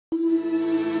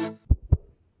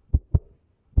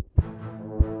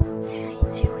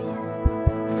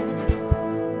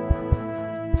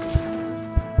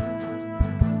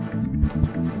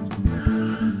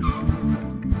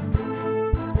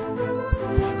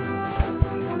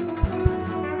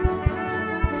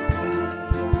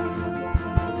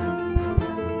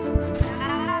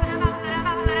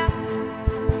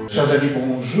Chers amis,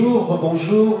 bonjour,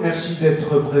 rebonjour, merci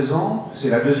d'être présents. C'est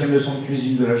la deuxième leçon de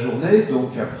cuisine de la journée,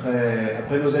 donc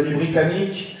après nos amis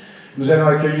britanniques, nous allons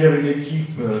accueillir une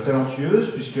équipe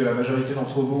talentueuse, puisque la majorité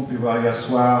d'entre vous ont pu voir hier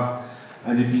soir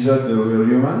un épisode de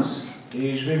Hubots.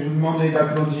 Et je vais vous demander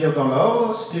d'applaudir dans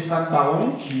l'ordre Stefan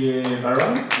Baron, qui est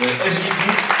Baron, le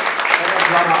exécutif de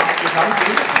drama.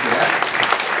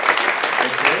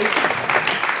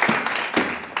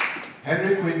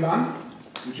 Henrik Widman,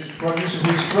 who is producer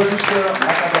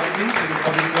Matador Film, c'est le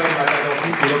producteur de Matador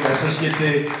Film, qui est donc la société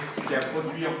qui a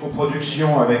produit en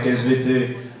coproduction avec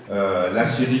SVT la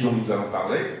série dont nous allons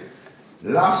parler.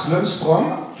 Lars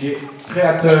Lundström, qui est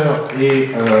créateur et,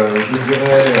 je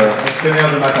dirais,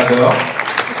 actionnaire de Matador,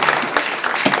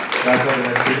 créateur de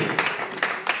la série.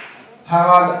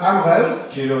 Harald Hamrell,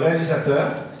 qui est le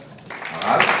réalisateur.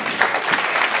 Harald.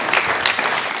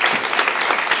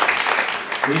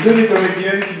 Et deux des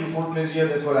comédiennes qui nous font le plaisir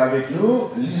d'être là avec nous,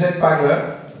 Lisette Pagler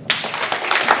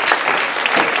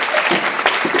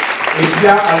et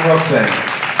Pia Halvorsen.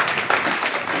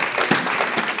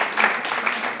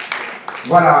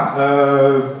 Voilà,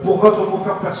 pour votre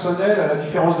confort personnel, à la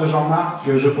différence de Jean-Marc,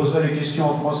 je poserai les questions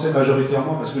en français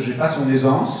majoritairement parce que je n'ai pas son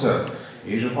aisance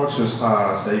et je crois que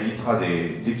ça évitera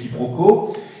des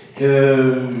quiproquos.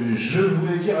 Je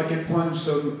voulais dire à quel point nous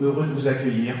sommes heureux de vous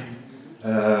accueillir,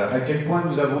 à quel point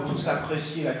nous avons tous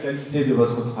apprécié la qualité de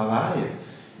votre travail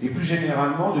et plus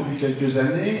généralement, depuis quelques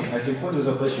années, à quel point nous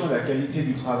apprécions la qualité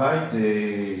du travail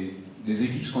des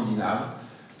équipes scandinaves.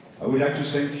 I would like to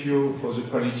thank you for the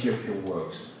quality of your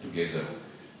works together.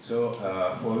 So,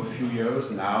 for a few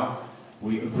years now,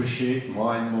 we appreciate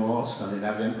more and more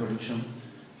Scandinavian production,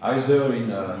 either in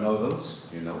novels,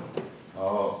 you know,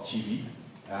 or TV.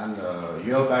 And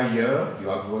year by year,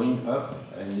 you are growing up,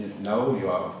 and now you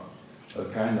are a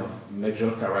kind of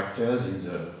major characters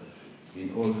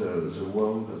in all the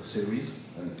world of series,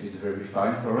 and it's very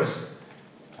fine for us.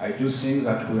 I do think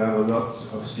that we have a lot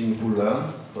of things to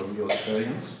learn from your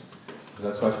experience.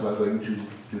 That's what we are going to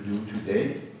do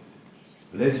today.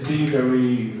 Let's be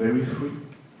very, very free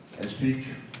and speak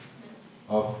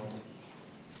of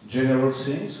general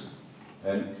things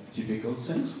and typical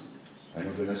things. And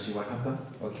we're going to see what happens.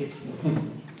 Okay?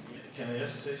 Can I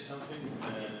just say something?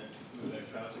 We're very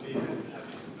proud to be here,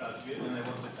 happy to be proud to be here, and I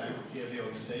want to thank the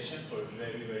organization for a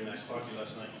very, very nice party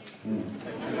last night. Thank you.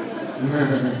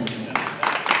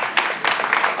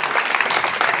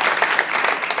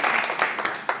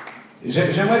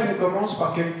 J'aimerais qu'on commence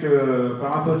par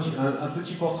un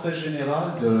petit portrait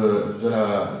général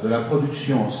de la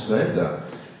production en Suède,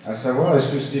 à savoir, est-ce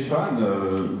que Stéphane,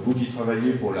 vous qui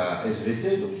travaillez pour la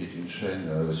SVT, donc qui est une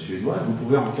chaîne suédoise, vous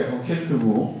pouvez en quelques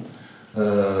mots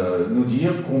nous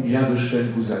dire combien de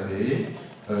chaînes vous avez,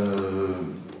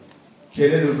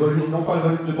 quel est le volume, non pas le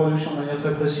volume de production de manière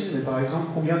très précise, mais par exemple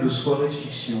combien de soirées de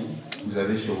fiction vous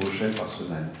avez sur vos chaînes par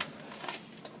semaine?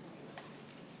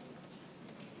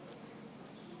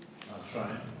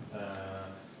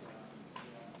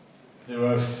 There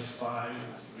are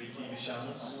three TV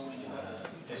channels.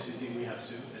 SVT we have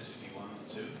two, SVT 1 and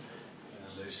 2.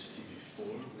 There's TV4,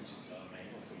 which is our main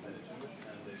competitor,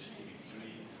 and there's TV3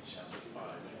 and channel 5.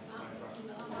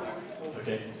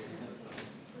 Okay.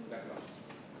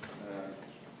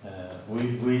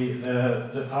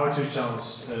 Our two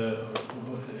channels,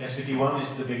 SVT 1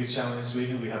 is the biggest channel in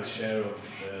Sweden. We have a share of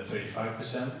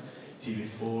 35%.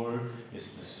 TV4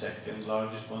 is the second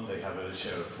largest one. They have a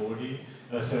share of 30,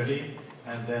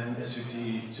 and then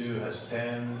SVT2 has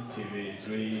 10,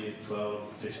 TV3 12,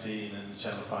 15, and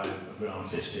Channel 5 around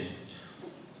 15.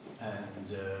 And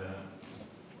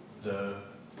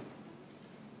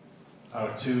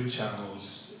our two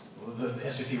channels, the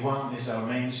SVT1 is our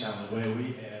main channel where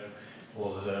we air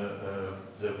all the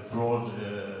broad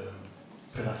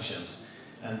productions,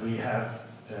 and we have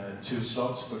two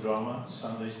slots for drama,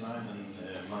 Sundays night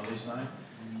and Mondays night.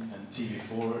 And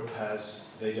TV4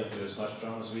 they don't do as much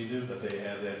drama as we do, but they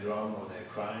have their drama or their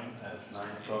crime at 9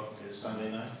 o'clock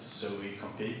Sunday night. So we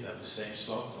compete at the same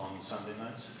slot on Sunday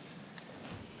nights.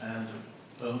 And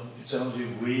it's only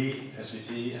we,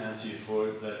 SVT and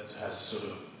TV4, that has sort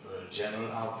of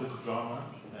general output of drama.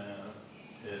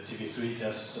 TV3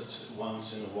 does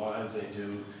once in a while, they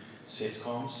do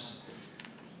sitcoms.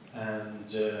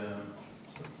 And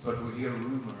but we hear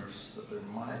rumors that there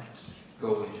might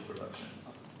go into production.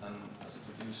 And as a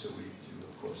producer, we do,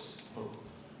 of course, hope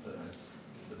that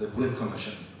they will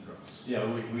commission dramas. Yeah,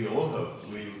 we all hope.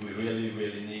 We really,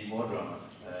 really need more drama.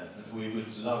 We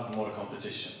would love more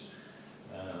competition.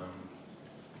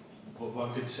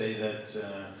 One could say that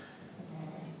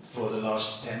for the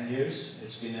last 10 years,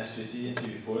 it's been SVT and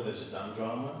TV4 that has done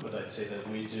drama, but I'd say that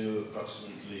we do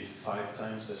approximately 5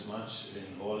 times as much in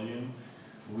volume.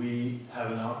 We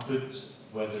have an output,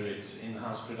 whether it's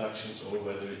in-house productions or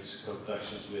whether it's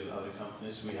co-productions with other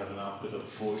companies, we have an output of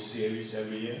 4 series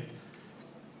every year.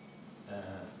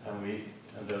 And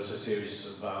those are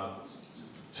series about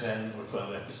 10 or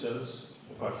 12 episodes.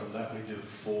 Apart from that, we do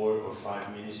 4 or 5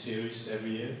 mini-series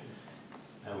every year.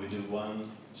 And we do 1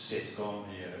 sitcom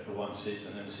a year, 1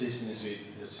 season. And the season in Sweden,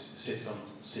 the sitcom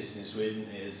season in Sweden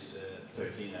is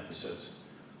 13 episodes.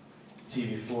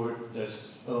 TV4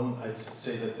 does I'd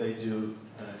say that they do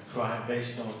crime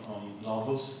based on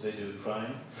novels. They do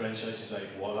crime franchises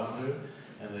like Wallander,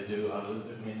 and they do other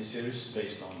miniseries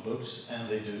based on books, and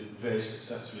they do very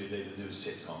successfully. They do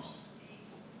sitcoms.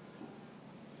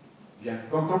 Bien.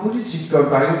 Quand vous dites sitcom,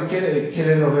 par exemple, quel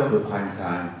est l'horaire de prime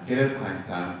time? Quel est le prime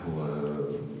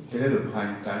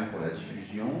time pour la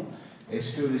diffusion?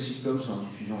 Est-ce que les sitcoms sont en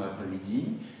diffusion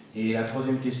l'après-midi? Et la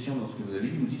troisième question dans ce que vous avez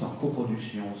dit, vous dites en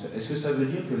coproduction. Est-ce que ça veut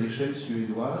dire que les chaînes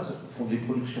suédoises font des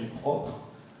productions propres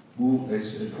ou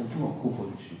elles font tout en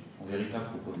coproduction, en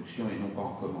véritable coproduction et non pas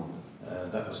en commande?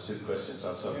 That was 2 questions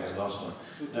outside the last one.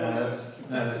 No,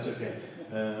 that's okay.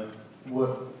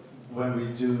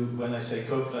 When I say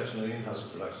co-production or in-house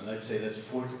production, I'd say that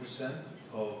 40%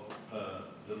 of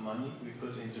the money we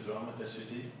put into drama at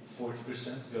SVT,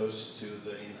 40% goes to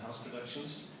the in-house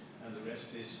productions, and the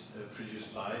rest is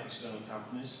produced by external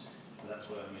companies. That's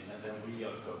what I mean. And then we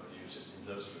are co-producers in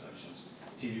those productions.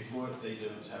 TV4, they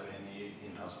don't have any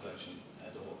in-house production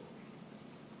at all.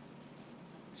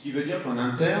 Ce qui veut dire qu'en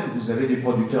interne, vous avez des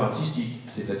producteurs artistiques,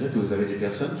 c'est-à-dire que vous avez des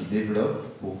personnes qui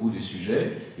développent pour vous des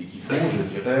sujets et qui font, je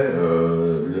dirais,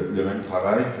 le même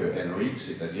travail que Henrik,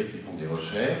 c'est-à-dire qui font des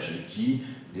recherches et qui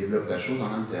développent la chose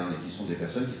en interne et qui sont des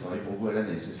personnes qui travaillent pour vous à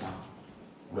l'année, c'est ça?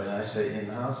 When I say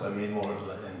in-house, I mean more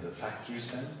in the factory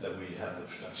sense, that we have the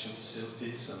production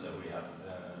facilities and that we have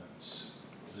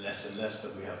less and less,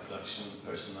 but we have production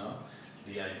personnel.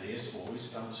 The ideas always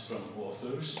comes from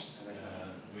authors.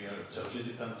 We are totally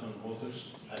dependent on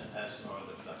authors, as are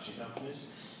the production companies.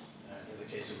 In the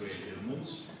case of Real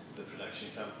Humans, the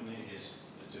production company is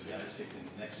the 2 guys sitting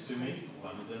next to me.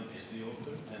 One of them is the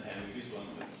author, and Henrik is one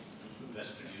of the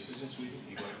best producers in Sweden.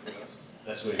 He worked with us.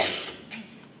 That's where you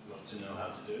got to know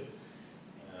how to do it.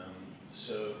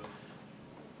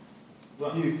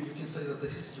 Well, you can say that the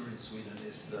history in Sweden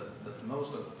is that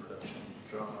most of the production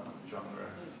drama genre,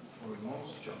 or in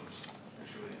most genres,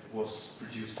 actually, was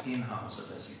produced in-house at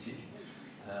SVT.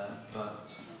 But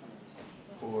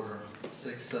for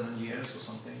 6-7 years or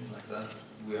something like that,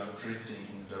 we are drifting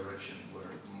in a direction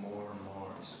where more and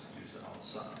more is produced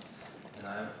outside. And I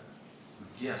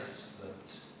would guess that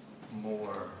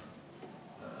more,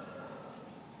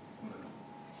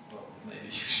 well, maybe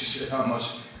you should say how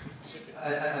much. I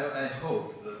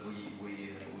hope that we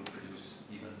will produce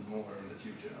even more in the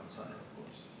future outside, of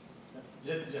course.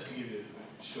 Just to give you a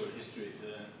short history,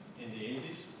 in the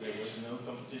 80s there was no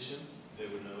competition, there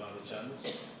were no other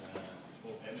channels.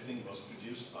 Everything was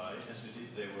produced by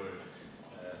SVT. There were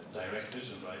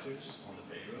directors and writers on the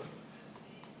payroll.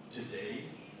 Today,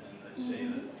 and I'd say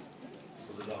that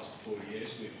for the last 4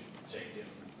 years we've taken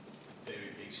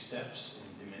very big steps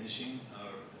in diminishing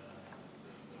our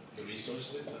the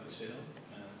resources that we sit on.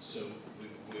 So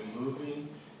we're moving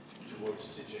towards a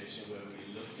situation where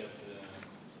we look at,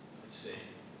 let's say,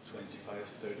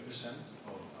 25-30%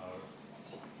 of our,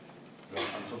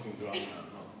 I'm talking drama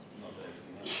now, not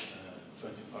everything else,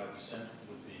 25%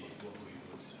 would be what we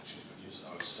would actually produce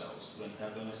ourselves. When I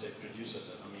say produce,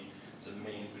 I mean the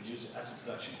main producer as a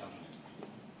production company.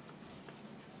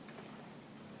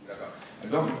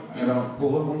 Alors,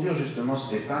 pour rebondir justement,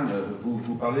 Stéphane,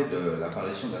 vous parlez de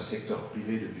l'apparition d'un secteur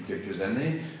privé depuis quelques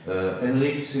années.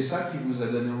 Henrik, c'est ça qui vous a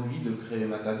donné envie de créer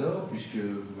Matador, puisque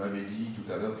vous m'avez dit tout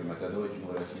à l'heure que Matador est une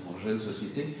relativement jeune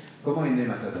société. Comment est né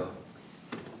Matador?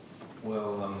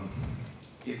 Well,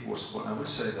 it was, I would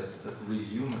say that Real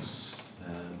Humans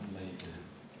made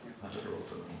Matador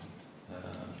Film.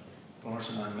 Lars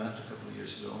and I met a couple of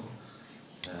years ago.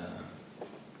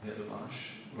 We had a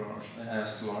lunch. I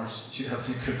asked Lars, do you have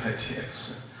any good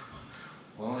ideas?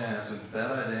 Well, I had some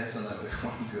bad ideas and I have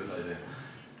one good idea.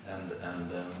 And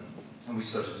we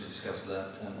started to discuss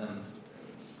that, and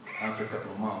after a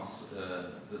couple of months,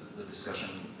 the discussion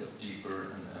got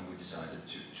deeper, and we decided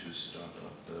to start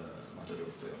up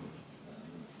Matador Film.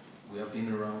 We have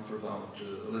been around for about a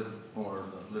little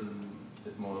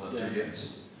bit more than 2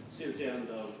 years. Since the end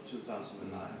of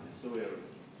 2009, so we are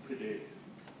a pretty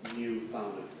new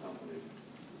founded company.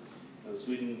 In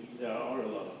Sweden, there are a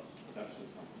lot of production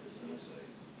companies, I would say,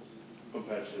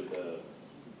 compared to the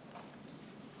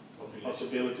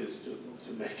possibilities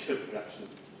to make a production,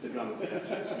 the drama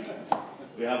production in Sweden.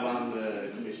 We have one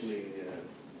commissioning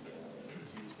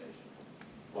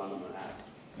one and a half.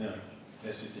 Yeah,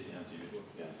 SVT and TV.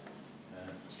 Yeah.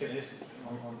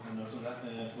 On note on that,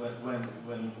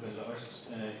 when Lars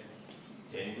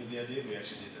came with the idea, we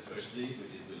actually did the first deal. We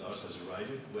did with Lars as a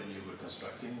writer when you were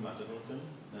constructing Matador Film.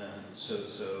 So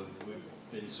we've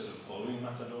been sort of following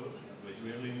Matador with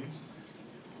real means.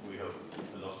 We hope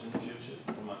a lot in the future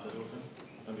for Matador Film.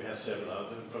 And we have several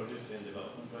other projects in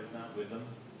development right now with them.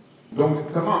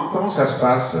 Donc, comment ça se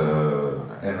passe,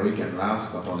 Henrik et Lars,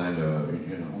 quand on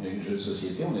est une jeune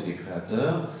société, on est des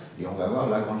créateurs, et on va voir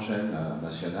la grande chaîne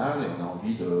nationale, et on a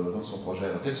envie de vendre son projet.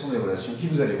 Alors, quelles sont les relations? Qui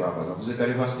vous allez voir, par exemple? Vous êtes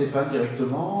allé voir Stefan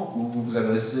directement, ou vous vous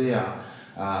adressez à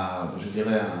je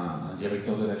dirais, un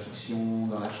directeur de la fiction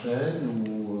dans la chaîne,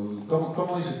 ou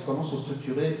comment sont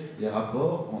structurés les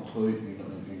rapports entre une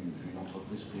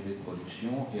entreprise privée de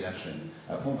production et la chaîne?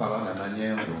 Après, on parlera de la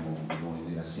manière dont est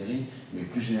née la série, mais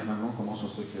plus généralement, comment sont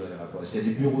structurés les rapports? Est-ce qu'il y a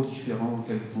des bureaux différents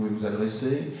auxquels vous pouvez vous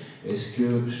adresser? Est-ce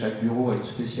que chaque bureau a une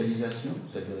spécialisation?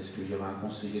 C'est-à-dire, est-ce qu'il y aura un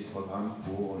conseiller de programme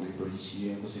pour les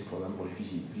policiers, un conseiller de programme pour les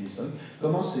films historiques?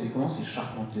 Comment c'est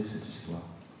charpenté, cette histoire?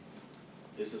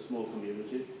 It's a small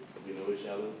community, we know each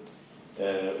other.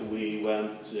 We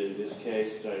went, in this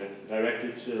case,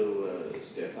 directly to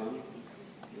Stefan,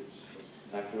 which was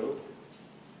natural,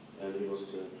 and he was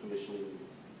the commissioning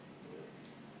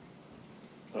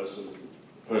person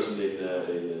in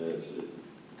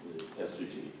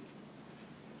SVT.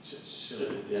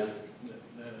 Yeah.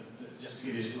 Just to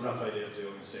give you a rough idea of the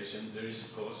organization, there is,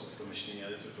 of course, a commissioning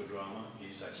editor for drama.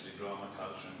 He's actually drama,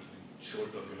 culture, and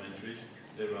short documentaries.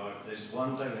 There's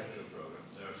one director of program.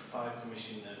 There are 5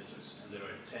 commissioning editors, and there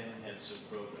are 10 heads of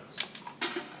programs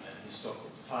in Stockholm.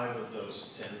 5 of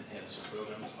those 10 heads of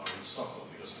programs are in Stockholm,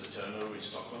 because the turnover in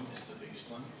Stockholm is the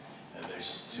biggest one. And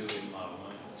there's 2 in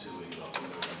Malmö, 2 in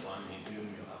Gothenburg, and 1 in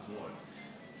Umeå up north.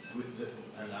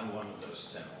 And I'm one of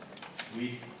those 10.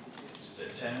 It's the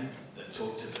 10 that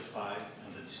talk to the 5,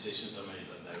 and the decisions are made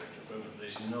by the director of program.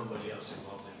 There's nobody else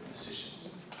involved in the decisions,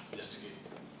 just to give,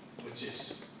 which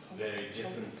is very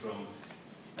different from,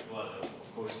 well, of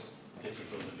course,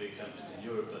 different from the big countries in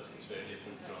Europe, but it's very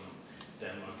different from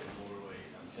Denmark and Norway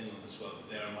and Finland as well.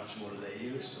 There are much more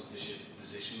layers of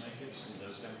decision makers in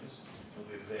those countries, and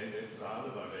we're very, very proud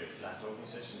of our very flat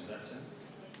organization in that sense.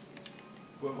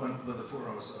 Well, when the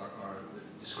four of us are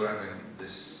describing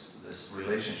this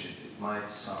relationship, it might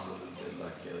sound a little bit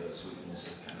like Sweden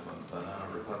is a kind of a banana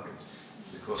republic,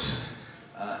 because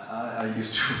I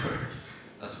used to work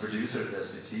as a producer at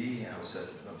SVT. I was at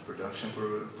production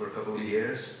for a couple of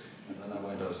years, and then I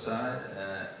went outside.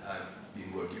 I've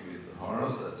been working with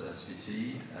Harald at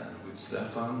SVT and with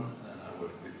Stefan, and I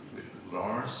worked with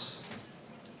Lars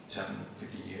 10,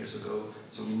 15 years ago.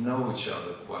 So we know each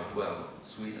other quite well.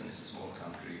 Sweden is a small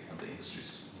country, and the industry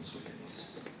in Sweden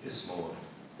is small.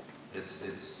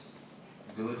 It's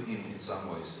good in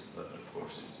some ways, but of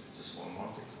course it's a small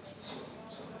market as well,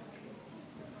 so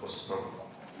it causes problems.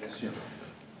 Bien sûr.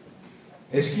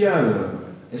 Est-ce qu'il y a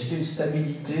une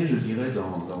stabilité, je dirais, dans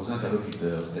vos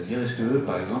interlocuteurs? C'est-à-dire, est-ce que,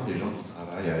 par exemple, les gens qui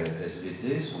travaillent à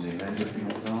SVT sont les mêmes depuis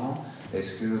longtemps?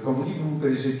 Est-ce que, quand vous dites que vous vous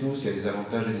connaissez tous, il y a des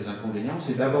avantages et des inconvénients,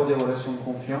 c'est d'abord des relations de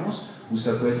confiance, ou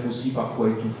ça peut être aussi parfois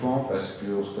étouffant parce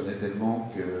qu'on se connaît tellement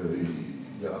qu'il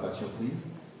n'y aura pas de surprise?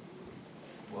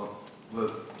 Well,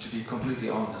 to be completely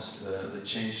honest, they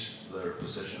change their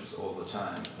positions all the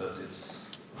time, but it's...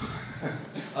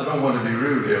 I don't want to be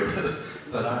rude here,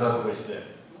 but I'm always there.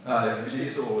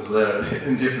 He's always there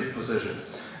in different positions.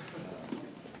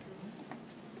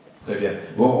 Très bien.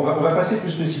 Bon, on va passer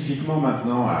plus spécifiquement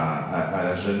maintenant à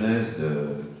la genèse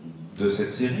de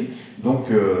cette série. Donc,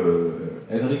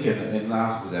 Henrik et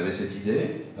Lars, vous avez cette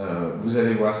idée. Vous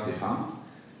allez voir Stefan.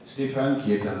 Stefan,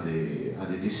 qui est un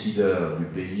des décideurs du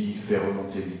pays, fait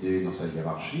remonter l'idée dans sa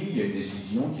hiérarchie. Il y a une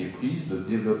décision qui est prise de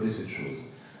développer cette chose.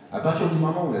 À partir du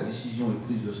moment où la décision est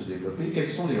prise de se développer, quelles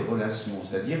sont les relations?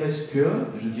 C'est-à-dire, est-ce que,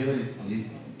 je dirais,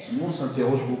 nous on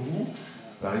s'interroge beaucoup,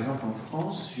 par exemple en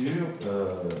France, sur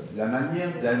la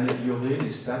manière d'améliorer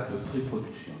les stades de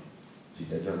pré-production.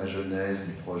 C'est-à-dire la genèse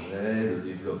du projet, le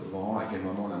développement, à quel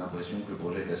moment on a l'impression que le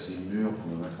projet est assez mûr pour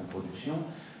le mettre en production.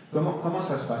 Comment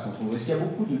ça se passe entre vous? Est-ce qu'il y a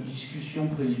beaucoup de discussions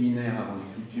préliminaires avant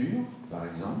l'écriture, par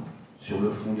exemple, sur le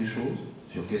fond des choses,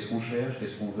 sur qu'est-ce qu'on cherche,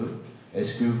 qu'est-ce qu'on veut?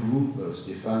 Est-ce que vous,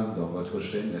 Stéphane, dans votre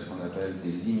chaîne, il y a ce qu'on appelle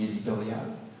des lignes éditoriales?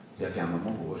 C'est-à-dire qu'à un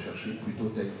moment, vous recherchez plutôt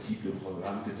tel type de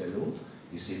programme que tel autre,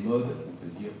 et ces modes, on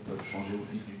peut dire, peuvent changer au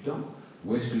fil du temps?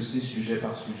 Ou est-ce que c'est sujet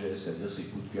par sujet, c'est-à-dire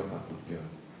c'est coup de cœur par coup de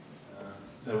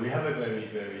cœur? We have a very,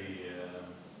 very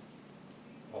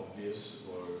obvious,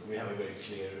 or we have a very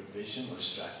clear vision or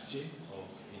strategy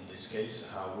of, in this case,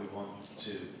 how we want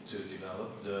to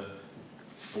develop the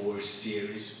 4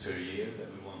 series per year that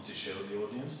we want to show the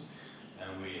audience.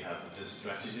 And we have the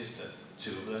strategies that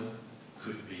 2 of them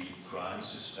could be crime,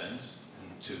 suspense,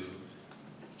 and 2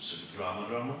 sort of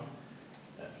drama.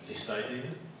 This idea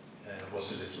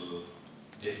was a little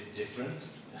different,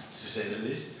 to say the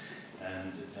least.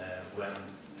 And when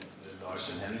Lars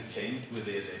and Henrik came with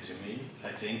the idea to me,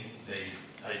 I think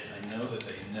I know that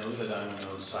they know that I'm an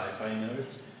old sci-fi nerd.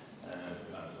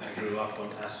 I grew up on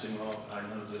Asimov. I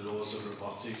know the laws of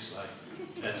robotics like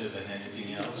better than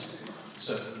anything else.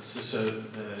 So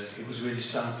it was really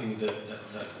something that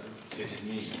fitted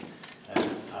me. And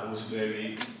I was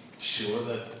very sure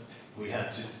that we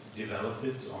had to develop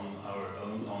it on our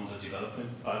own, on the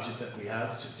development budget that we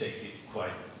had, to take it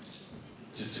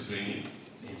to bring it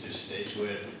into a stage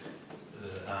where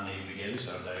Annie Vigelius,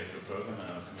 our director of program and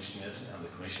our commissioning editor and the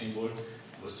commissioning board,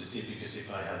 was to see, because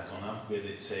if I had gone up with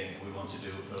it saying we want to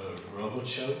do a robot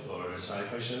show or a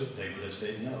sci-fi show, they would have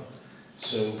said no.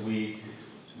 So we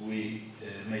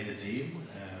made a deal,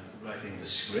 writing the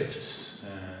scripts,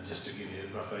 just to give you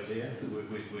a rough idea,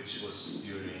 which was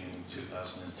during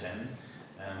 2010,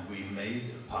 and we made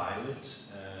a pilot,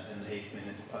 an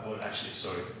 8-minute, or actually,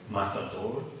 sorry,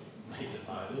 Matador made a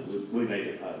pilot. We made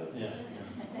a pilot. Yeah.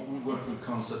 We worked with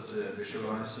concept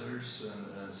visualizers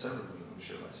and several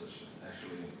visualizers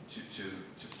actually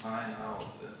to find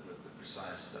out the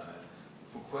precise style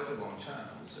for quite a long time,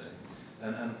 I would say.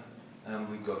 And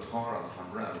we got Harald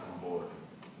Hamrell on board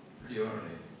pretty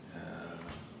early,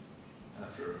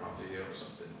 after half a year or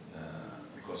something,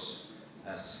 because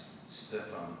as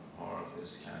Stefan, Harald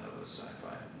is kind of a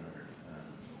sci-fi nerd.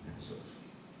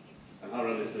 And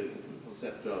Harald is the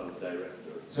conceptual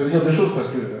director. Ça veut dire 2 choses, parce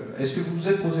que est-ce que vous vous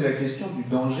êtes posé la question du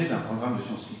danger d'un programme de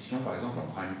science-fiction, par exemple en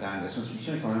prime time? La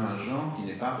science-fiction est quand même un genre qui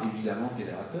n'est pas évidemment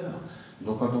fédérateur.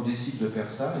 Donc quand on décide de faire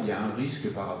ça, il y a un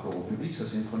risque par rapport au public, ça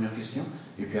c'est une première question.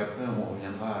 Et puis après on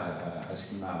reviendra à ce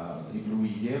qui m'a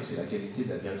ébloui hier, c'est la qualité de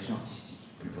la direction artistique,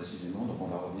 plus précisément, donc on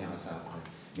va revenir à ça après.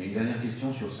 Mais une dernière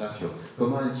question sur ça, sur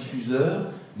comment un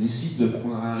diffuseur décide de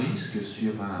prendre un risque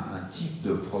sur un type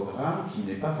de programme qui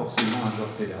n'est pas forcément un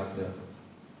genre fédérateur.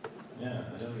 Yeah,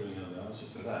 I don't really know the answer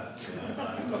to that.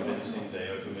 I'm convincing, they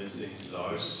are convincing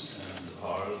Lars and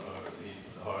Harald.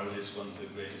 Harald is one of the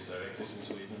greatest directors in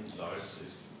Sweden. Lars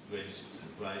is the greatest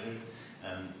writer.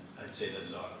 And I'd say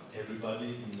that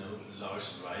everybody knows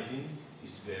Lars' writing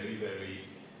is very, very,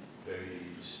 very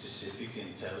specific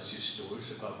and tells you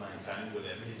stories about mankind,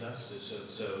 whatever he does.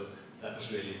 So that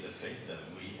was really the fate that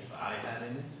I had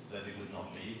in it, that it would not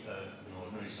be an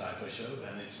ordinary sci-fi show,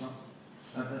 and it's not.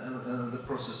 And the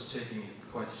process taking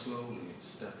it quite slowly,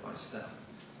 step by step.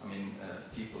 I mean,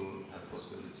 people have the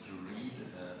possibility to read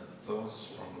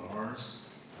thoughts from Lars,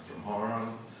 from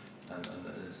Harald, and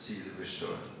see the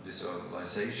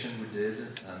visualization we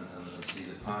did, and see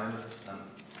the pilot, and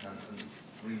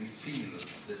really feel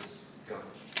this got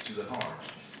to the heart.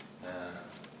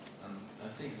 And I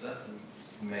think that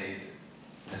made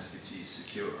SVT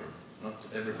secure. Not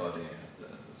everybody at the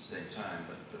same time,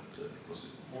 but because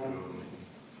it grew.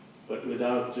 But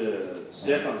without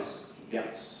Stefan's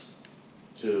guts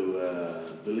to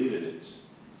believe in it,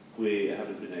 we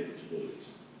haven't been able to do it.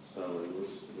 So it was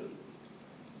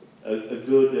a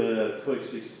good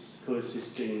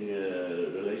coexisting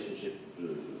relationship,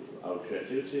 our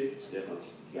creativity, Stefan's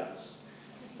guts,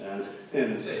 and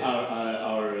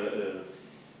our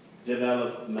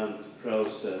development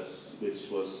process, which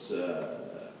was,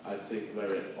 I think,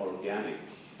 very organic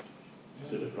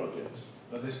to the project.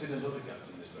 But there's been a lot of guts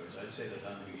in this project. I'd say that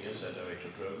Annie is our director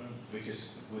of program,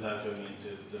 because without going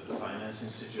into the financing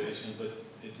situation, but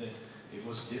it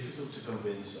was difficult to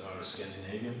convince our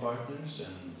Scandinavian partners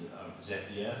and our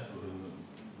ZDF, whom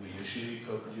we usually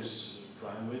co-produce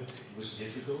crime with. It was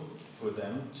difficult for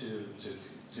them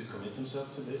to commit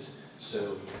themselves to this.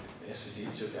 So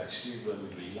SVT took, actually, when we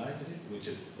greenlighted it, we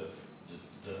took the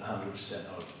 100%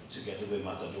 out together with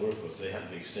Matador, because they had a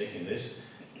big stake in this.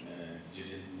 You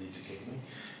didn't need to kick me.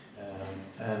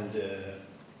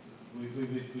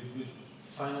 We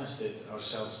financed it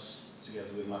ourselves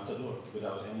together with Matador,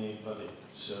 without anybody.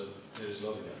 So there is a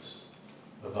lot of guts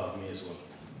above me as well.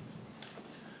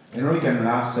 Henrik and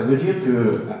Lars, ça veut dire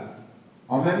que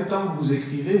en même temps que vous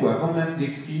écrivez, ou avant même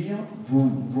d'écrire,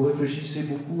 vous réfléchissez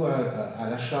beaucoup à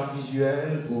la charte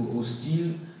visuelle, au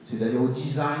style, c'est-à-dire au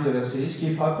design de la série. Ce qui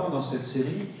est frappant dans cette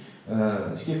série, c'est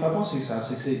ça,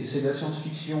 c'est que c'est de la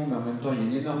science-fiction, mais en même temps il y a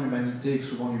une énorme humanité, et que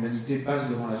souvent l'humanité passe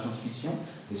devant la science-fiction,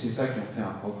 et c'est ça qui en fait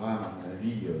un programme, à mon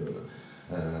avis,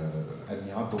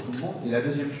 admirable pour tout le monde. Et la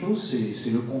deuxième chose, c'est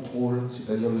le contrôle,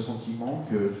 c'est-à-dire le sentiment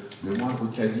que le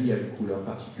moindre caddie a une couleur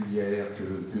particulière, que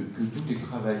tout est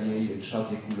travaillé, il y a une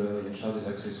charte des couleurs, il y a une charte des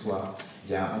accessoires,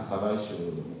 il y a un travail sur,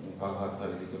 on parlera après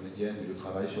avec les comédiennes, mais le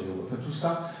travail sur les... Enfin tout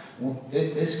ça,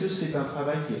 est-ce que c'est un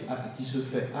travail qui se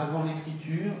fait avant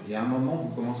l'écriture, et à un moment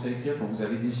vous commencez à écrire quand vous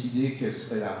avez décidé quelle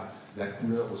serait la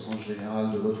couleur au sens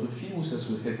général de votre film, ou ça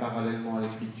se fait parallèlement à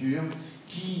l'écriture?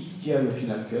 Qui a le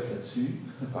final cut là-dessus,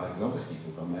 par exemple, parce qu'il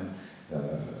faut quand même... je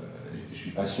ne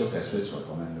suis pas sûr que la Suède soit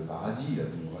quand même le paradis, là,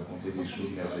 vous nous racontez des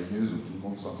choses merveilleuses où tout le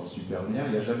monde s'entend super bien,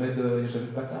 il n'y a jamais de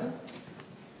bataille?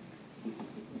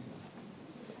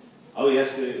 Oh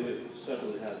yes, we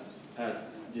certainly had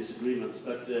disagreements,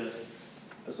 but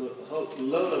there's a whole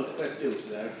load of questions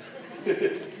there.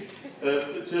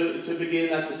 To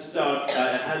begin at the start,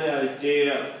 I had the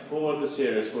idea for the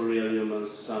series for Real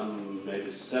Humans some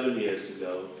maybe 7 years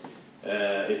ago.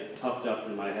 It popped up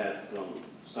in my head from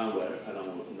somewhere, I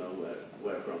don't know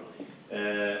where from.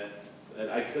 And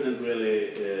I couldn't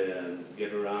really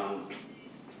get around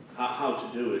how to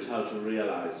do it, how to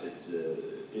realize it.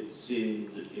 It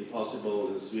seemed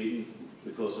impossible in Sweden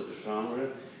because of the genre.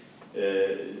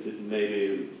 It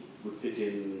maybe would fit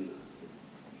in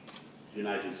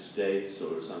United States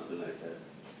or something like that.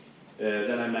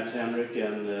 Then I met Henrik,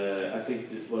 and I think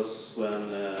it was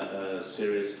when a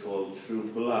series called True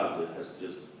Blood has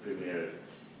just premiered,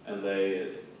 and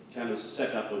they kind of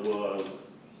set up a world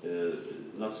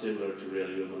not similar to Real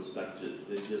Humans, but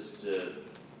they just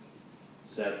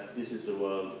said, this is the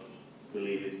world,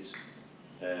 believe it,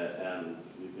 and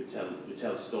we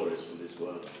tell stories from this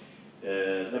world.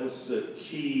 That was a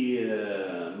key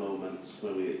moment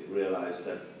when we realized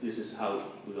that this is how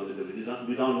we're going to do it.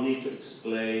 We don't need to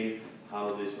explain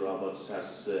how these robots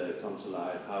has come to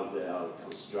life, how they are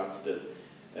constructed,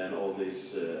 and all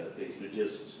these things. We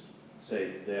just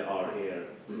say they are here.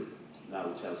 Now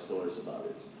we tell stories about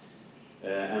it.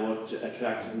 And what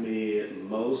attracted me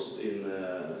most in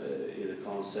the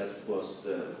concept was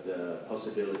the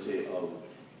possibility of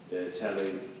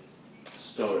telling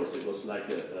stories. It was like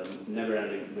a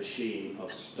never-ending machine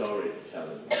of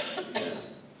storytelling.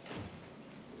 Yes.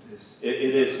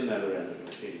 It is a never-ending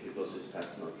machine because it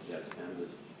has not yet ended.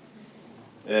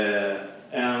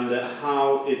 And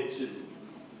how it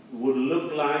would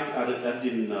look like, I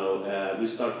didn't know. We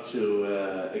started to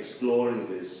exploring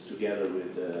this together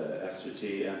with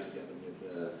SVT and together with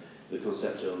the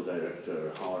conceptual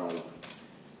director Harald.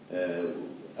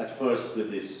 At first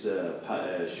with this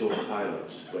short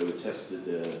pilot where we tested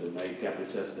the makeup, we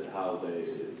tested how they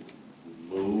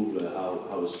move,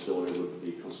 how a story would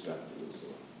be constructed and so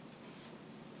on.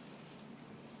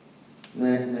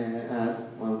 May I add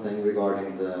one thing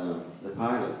regarding the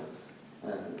pilot?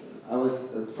 I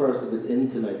was at first a bit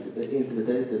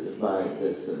intimidated by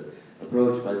this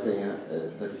approach by saying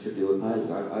that you should do a pilot.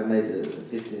 I made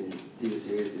 15 TV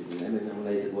series, the Emmy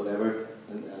nominated, whatever,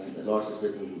 and Lars has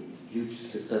written huge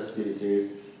success TV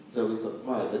series, so we thought,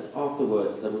 right, but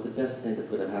afterwards, that was the best thing that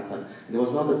could have happened. And it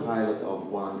was not a pilot of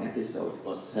one episode, it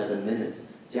was 7 minutes,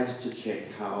 just to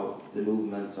check how the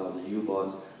movements of the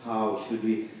Hubots, how should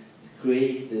we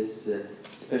create this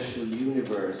special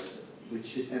universe,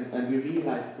 which, and we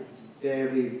realized it's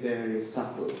very, very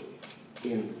subtle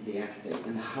in the acting,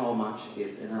 and how much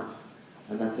is enough.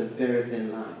 And that's a very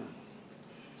thin line.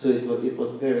 So it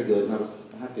was very good, and I was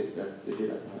happy that we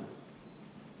did that.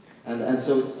 And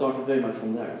so it started very much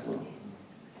from there as well.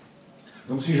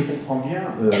 Donc si je comprends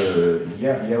bien, il y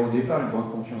a au départ une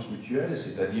grande confiance mutuelle,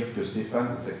 c'est-à-dire que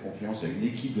Stéphane, vous faites confiance à une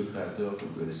équipe de créateurs que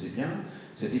vous connaissez bien.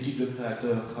 Cette équipe de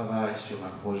créateurs travaille sur un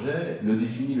projet, le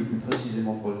définit le plus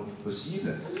précisément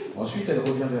possible, ensuite elle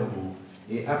revient vers vous.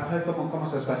 Et après, comment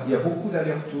ça se passe? Il y a beaucoup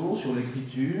d'allers-retours sur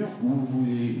l'écriture, où vous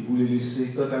les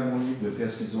laissez totalement libres de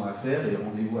faire ce qu'ils ont à faire, et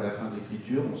rendez-vous à la fin de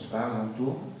l'écriture, on se parle, on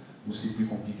tourne, ou c'est plus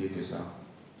compliqué que ça?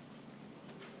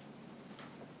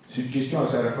 C'est une question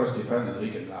à la fois Stéphane,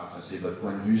 Henrik et Lars, c'est votre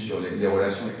point de vue sur les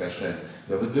relations avec la chaîne,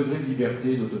 votre degré de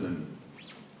liberté et d'autonomie.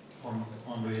 On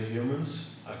Real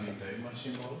Humans, I've been very much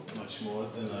involved, much more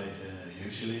than I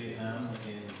usually am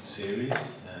in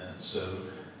series. So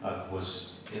I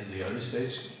was in the early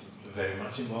stage very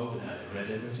much involved. I read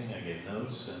everything, I gave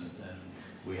notes, and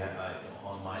we had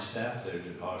on my staff there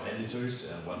are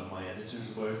editors. One of my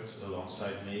editors worked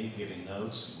alongside me, giving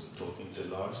notes, talking to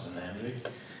Lars and Henrik.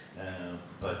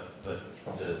 But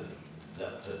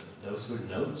those were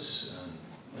notes,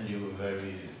 and you were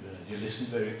you listened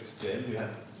very clearly. We had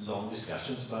long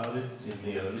discussions about it in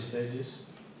the early stages.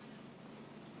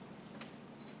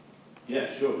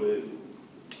 Yeah, sure.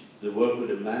 The work with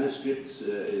the manuscripts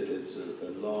is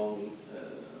a long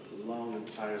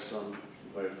and tiresome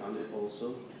very funny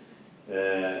also.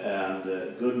 And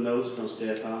good notes from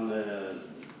Stefan,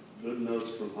 good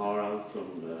notes from Harald,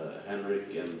 from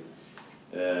Henrik, and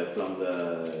from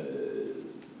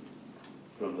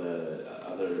the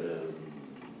other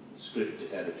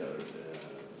script editor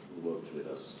who worked with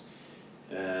us.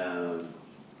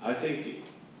 I think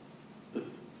the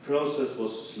process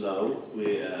was slow.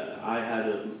 I had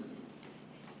a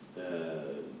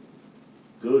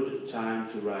good time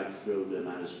to write through the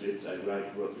manuscript. I write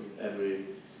every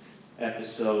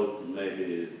episode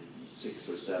maybe 6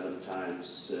 or 7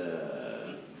 times.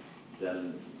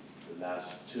 Then the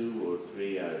last 2 or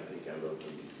 3, I think I wrote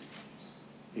them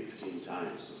 15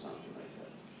 times or something like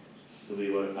that. So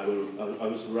I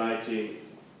was writing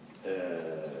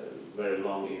very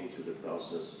long into the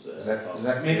process.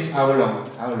 That means how long?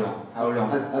 How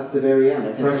long? At the very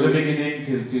end. From the beginning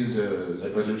till the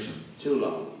production. Too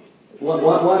long. From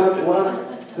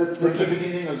the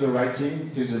beginning of the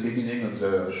writing till the beginning of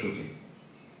the shooting.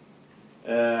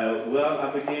 Well,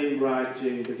 I began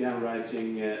writing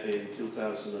in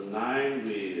 2009.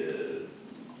 We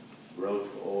wrote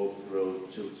all through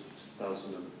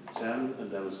 2010,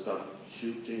 and then we started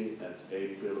shooting at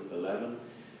April 11.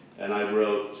 And I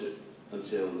wrote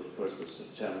until the 1st of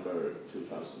September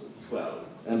 2012.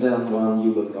 And then one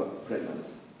Hubot got pregnant,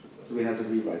 so we had to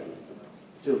rewrite it.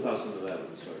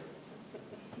 2011, sorry.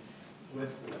 At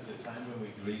the time when we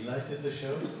greenlighted the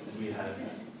show, we had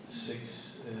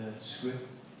 6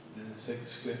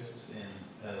 scripts in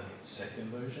a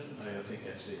second version. I think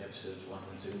actually episodes 1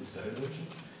 and 2 in the third version.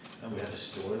 And we had a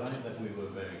storyline that we were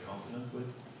very confident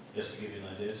with. Just to give you an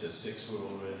idea, so 6 were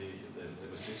already, there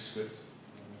were 6 scripts.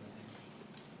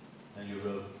 And you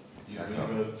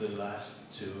rewrote the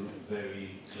last 2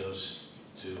 very close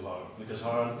to Harald, because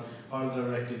Harald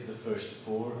directed the first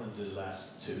 4 and the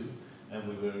last 2, and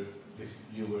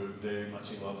you were very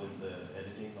much involved in the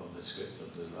editing of the script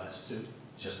of the last 2,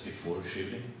 just before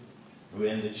shooting. We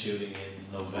ended shooting in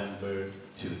November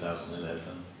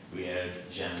 2011. We aired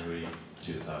January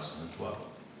 2012.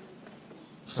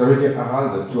 Ça veut dire,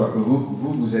 Harald, toi,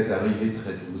 vous êtes arrivé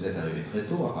très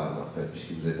tôt, Harald, en fait,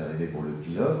 puisque vous êtes arrivé pour le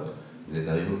pilote, vous êtes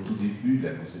arrivé au tout début de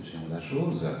la conception de la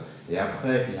chose, et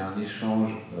après, il y a un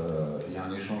échange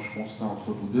constant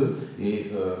entre vous deux, et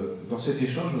dans cet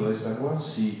échange, je voudrais savoir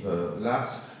si,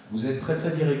 Lars, vous êtes très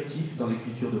très directif dans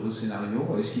l'écriture de vos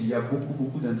scénarios. Est-ce qu'il y a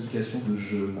beaucoup d'indications de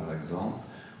jeu, par exemple,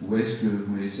 ou est-ce que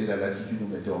vous laissez la latitude au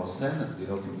metteur en scène, dès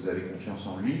lors que vous avez confiance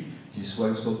en lui, qu'il soit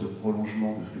une sorte de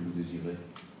prolongement de ce que vous désirez?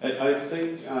 I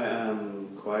think I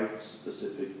am quite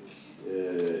specific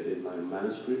in my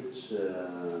manuscript.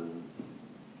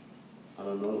 I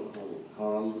don't know,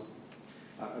 Harald?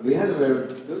 We had a very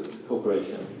good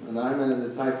cooperation, and I'm a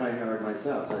sci-fi nerd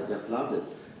myself, so I just loved it.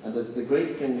 And the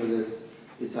great thing with this,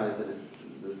 besides that it's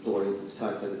the story,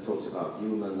 besides that it talks about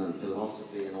human and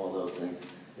philosophy and all those things,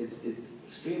 it's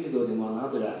extremely good in one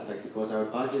other aspect, because our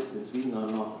budgets in Sweden are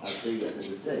not as big as in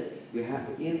the States. We have,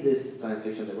 in this science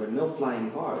fiction, there were no flying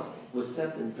cars. It was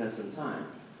set in present time.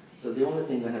 So the only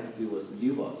thing we had to do was the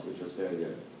Hubots, which was very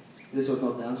good. This was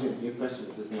not answering your question,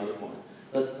 but this is another point.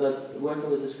 But working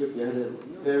with the script, we had a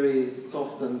very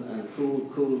soft and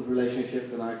cool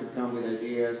relationship, and I could come with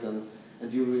ideas, and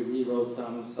you rewrote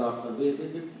some stuff, and we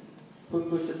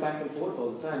pushed it back and forth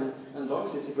all the time. And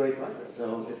Lars is a great writer,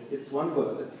 so it's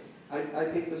wonderful. I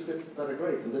picked the scripts that are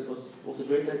great, and this was a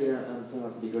great idea and turned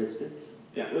out to be great scripts.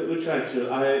 Yeah, we tried to.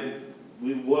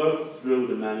 We worked through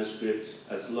the manuscripts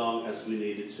as long as we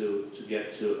needed to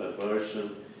get to a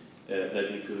version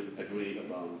that we could agree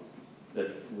upon,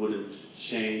 that wouldn't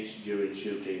change during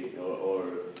shooting, or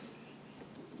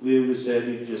we said,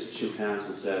 we just shook hands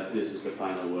and said, this is the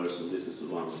final version, this is the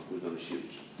one we're going to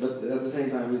shoot. But at the same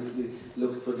time, we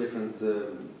looked for different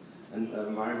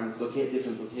environments,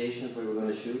 different locations where we were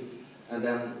going to shoot, and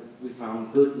then we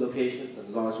found good locations,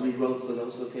 and Lars rewrote for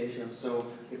those locations, so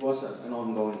it was an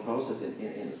ongoing process in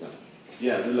a sense.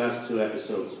 Yeah, the last 2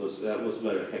 episodes was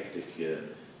very hectic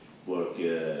work.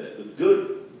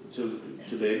 Good to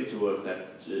be able to work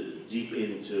that deep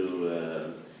into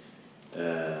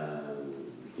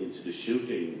the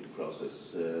shooting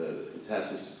process. It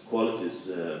has its qualities,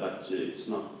 but it's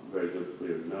not very good for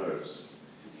your nerves.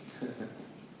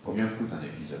 Combien coûte un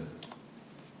épisode,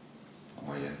 en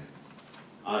moyenne?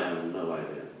 I have no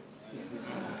idea.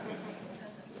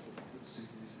 Is it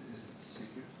a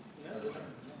secret?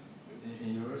 Yeah.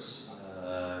 In yours, a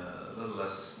little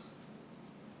less.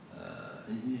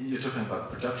 You're talking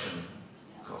about production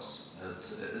costs.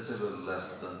 It's a little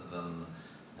less than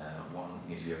 1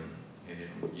 million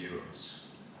euros.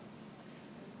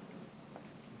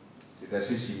 c'est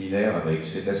assez similaire avec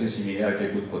les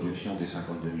coûts de production des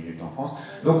 52 minutes en France.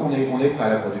 Donc on est prêt à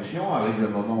la production, arrive le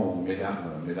moment où mesdames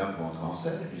vont entrer en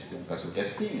scène, puisqu'on passe au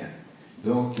casting.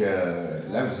 Donc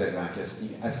là, vous avez un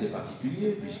casting assez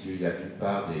particulier, puisqu'il y a d'une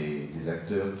part des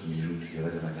acteurs qui jouent, je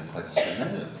dirais, de manière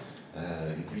traditionnelle,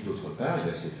 et puis d'autre part, il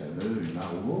y a ces fameux humains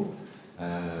robots.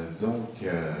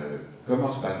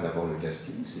 Comment se passe d'abord le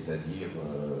casting? C'est-à-dire,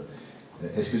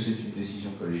 est-ce que c'est une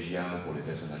décision collégiale pour les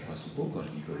personnages principaux? Quand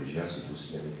je dis collégial, c'est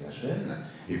aussi avec la chaîne.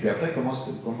 Et puis après, comment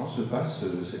se passe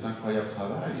cet incroyable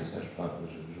travail? Et ça, je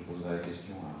poserai la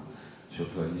question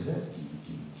surtout à Lisette,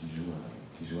 qui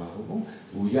joue un robot,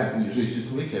 où j'ai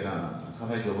trouvé qu'il y avait un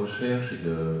travail de recherche et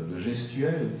de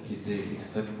gestuel qui était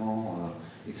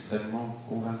extrêmement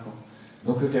convaincant.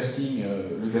 Donc le casting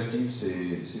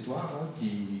c'est toi hein,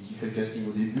 qui fait le casting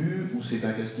au début, ou c'est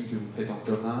un casting que vous faites en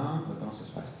commun? Comment ça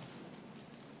se passe?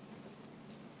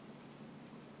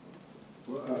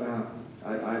 Well,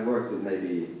 I worked with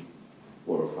maybe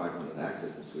 400 or 500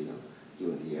 actors in Sweden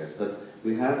during the years, but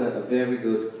we have a very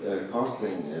good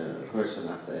casting person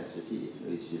at the SVT,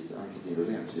 which is Ann-Kristin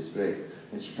Rolén. She's great,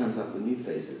 and she comes up with new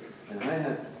faces. And I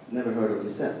had never heard of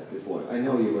Lisette before. I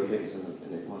know you were famous in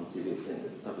one TV thing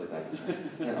and stuff like that.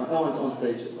 And on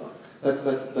stage as well.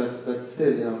 But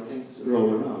still, you know, things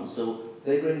roll around. So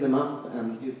they bring them up,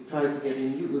 and you try to get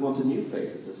in we wanted new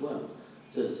faces as well.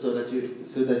 So that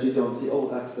you don't see, oh,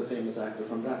 that's the famous actor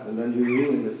from that, and then you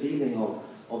ruin the feeling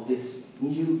of this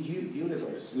new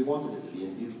universe. We wanted it to be a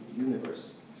new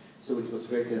universe, so it was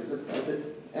great.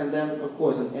 And then, of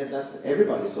course, and that's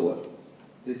everybody saw it.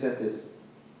 Lisette is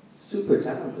super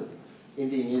talented in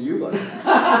being a Hubot.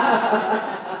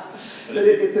 But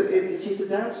she's a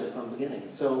dancer from the beginning,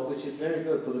 so which is very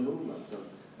good for the movements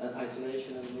and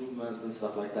isolation and movement and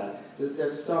stuff like that.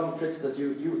 There's some tricks that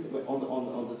you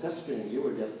on the test screen, you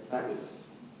were just fabulous.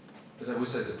 But I would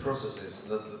say the process is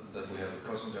that we have a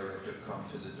casting director come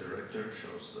to the director,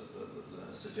 shows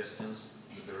the suggestions.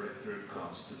 The director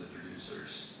comes to the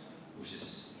producers, which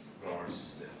is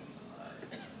Lars, Stefan, and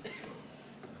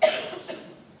I, shows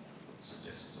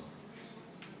suggestions.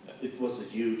 It was a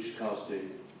huge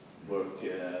casting work.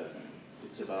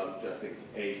 It's about, I think,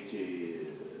 80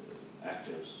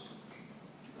 actors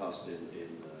cast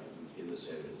in the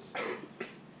series,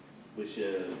 which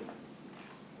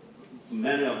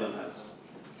many of them has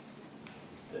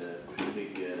a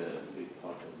big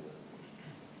part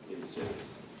in the series.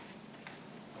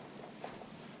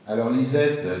 Alors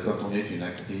Lisette, quand on est une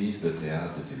actrice de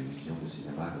théâtre, de télévision, de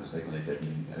cinéma, c'est vrai qu'on est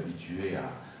habitué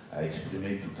à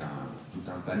exprimer tout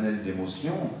un panel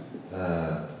d'émotions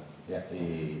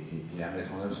et à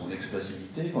mettre en œuvre son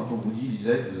expressivité. Quand on vous dit,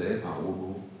 Lisette, vous allez être un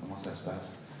robot, comment ça se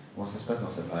passe? Comment ça se passe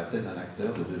dans la tête d'un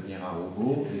acteur de devenir un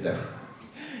robot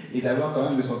et d'avoir quand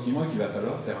même le sentiment qu'il va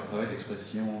falloir faire un travail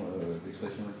d'expression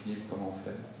intime? Comment on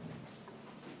fait?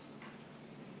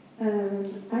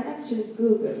 I actually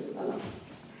Googled a lot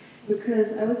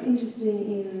because I was interested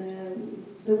in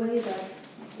the way that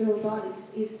the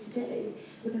robotics is today,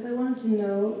 because I wanted to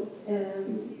know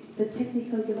the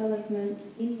technical development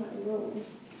in my role,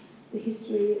 the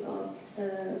history of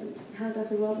how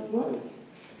does a robot work.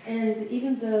 And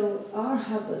even though our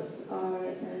Hubots are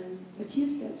a few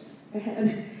steps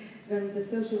ahead than the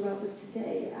social robots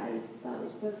today, I thought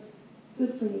it was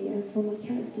good for me and for my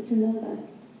character to know that.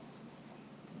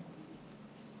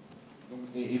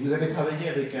 Et vous avez travaillé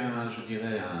avec est-ce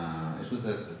que vous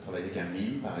avez travaillé avec un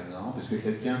mime, par exemple?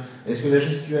 Est-ce que la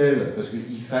gestuelle, parce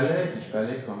qu'il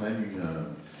fallait quand même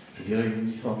une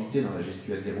uniformité dans la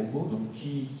gestuelle des robots, donc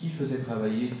qui faisait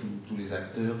travailler tous les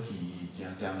acteurs qui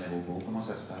incarnent les robots? Comment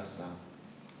ça se passe, ça?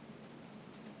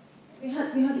 We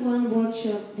had one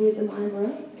workshop with a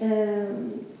mimer,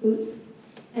 Ulf,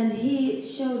 and he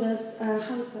showed us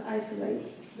how to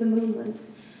isolate the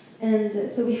movements, and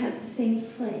so we had the same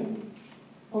frame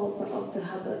of the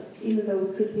Hubots, even though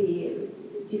it could be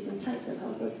different types of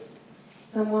Hubots,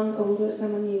 someone older,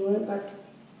 someone newer, but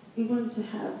we wanted to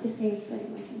have the same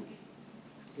frame, I think.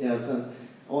 Yes, and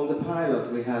on the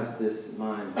pilot we had this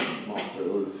mime master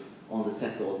Ulf on the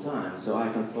set all the time, so I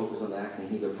can focus on the acting,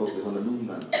 he can focus on the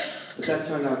movement. But that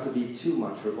turned out to be too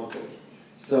much robotic.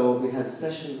 So we had a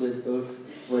session with Ulf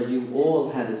where you all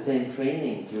had the same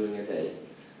training during a day.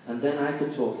 And then I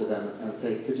could talk to them and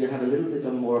say, could you have a little bit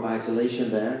more of isolation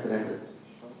there? Could I have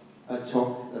a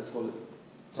talk, let's call it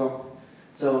talk.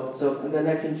 So and then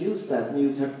I can use that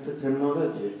new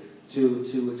terminology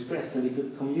to express, and we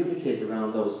could communicate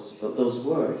around those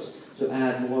words to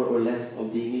add more or less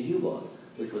of being a Hubot,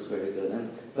 which was very good.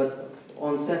 But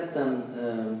on set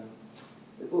then,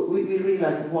 we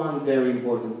realized one very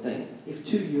important thing. If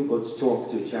two Hubots talk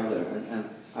to each other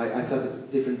I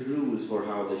set different rules for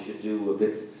how they should do a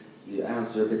bit. You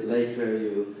answer a bit later,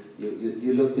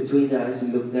 you look between the eyes, you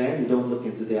look there, you don't look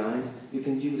into the eyes. You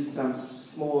can use some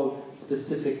small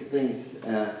specific things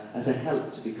as a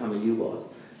help to become a Hubot.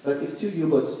 But if two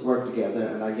Hubots work together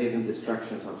and I gave them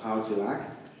instructions on how to act,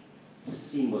 the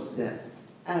scene was dead.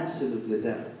 Absolutely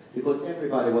dead. Because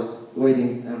everybody was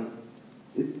waiting and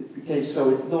it became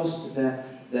slow. It lost the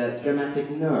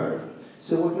dramatic nerve.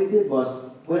 So what we did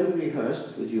was, when we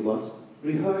rehearsed with Hubots,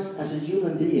 rehearse as a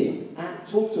human being and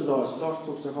talk to Lars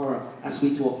talks to Harald as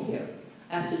we talk here,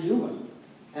 as a human,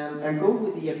 and go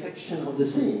with the affection of the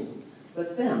scene.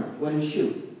 But then, when you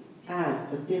shoot,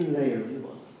 add a thin layer of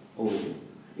Hubot over you.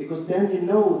 Because then you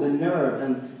know the nerve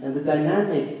and the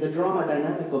dynamic, the drama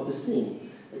dynamic of the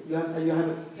scene. You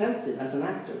have felt it as an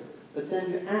actor, but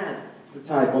then you add the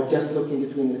type of just looking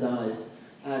between his eyes,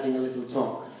 adding a little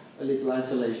talk, a little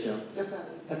isolation, just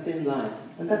a thin line,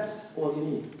 and that's all you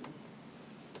need.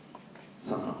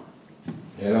 Somehow.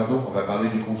 Et alors donc, on va parler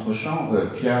du contre-champ.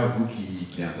 Pia, vous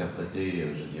qui interprétez,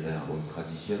 je dirais, un rôle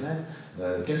traditionnel,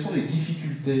 quelles sont les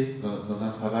difficultés dans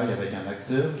un travail avec un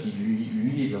acteur qui,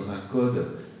 lui est dans un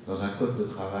code de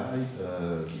travail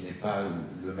qui n'est pas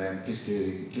le même?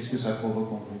 Qu'est-ce que ça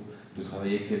provoque en vous de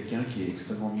travailler avec quelqu'un qui est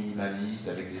extrêmement minimaliste,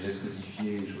 avec des gestes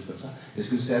codifiés, des choses comme ça? Est-ce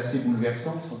que c'est assez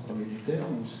bouleversant, sans premier du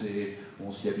terme, ou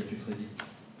on s'y habitue très vite?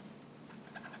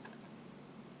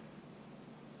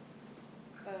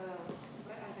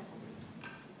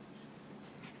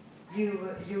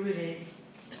 You really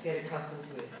get accustomed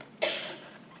to it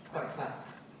quite fast,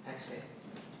 actually,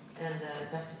 and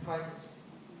that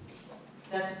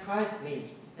surprised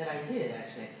me that I did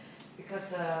actually,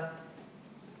 because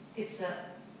it's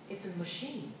a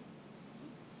machine,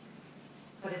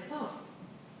 but it's not.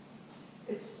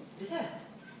 It's Lisette.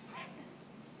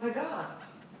 My God,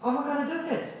 how am I going to do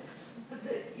this? But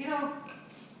you know,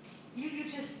 you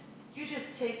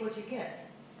just take what you get,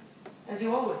 as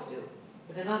you always do.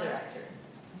 With another actor,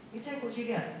 you take what you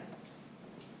get.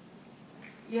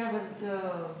 You haven't,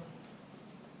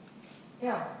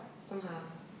 somehow.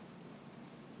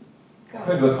 En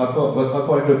fait, votre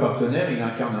rapport avec le partenaire, il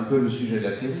incarne un peu le sujet de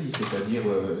la série, c'est-à-dire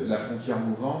la frontière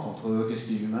mouvante entre qu'est-ce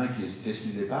qui est humain et qu'est-ce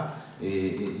qui ne l'est pas,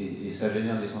 et ça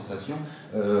génère des sensations.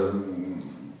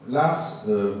 Lars,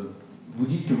 vous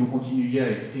dites que vous continuiez à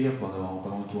écrire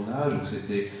pendant le tournage.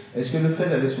 Est-ce que le fait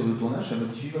d'aller sur le tournage, ça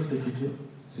modifie votre écriture?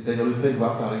 C'est-à-dire le fait de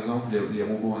voir par exemple les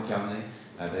robots incarnés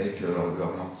avec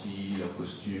leurs lentilles, leurs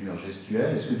costumes, leurs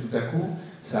gestuels, est-ce que tout à coup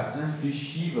ça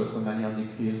infléchit votre manière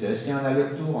d'écrire? Est-ce qu'il y a un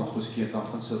aller-retour entre ce qui est en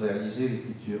train de se réaliser et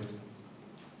l'écriture?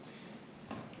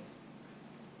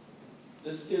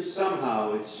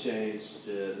 Somehow it changed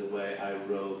the way I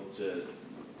wrote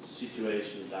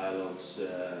situation dialogues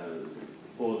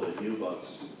for the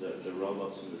Hubots, the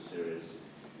robots in the series.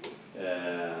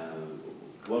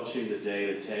 Watching the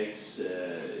daily takes,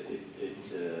 it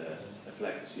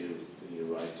affects you when you're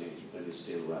writing, when you're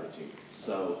still writing.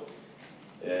 So,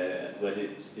 but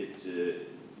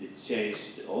it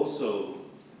changed also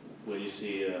when you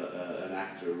see an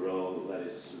actor role that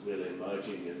is really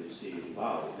emerging, and you see,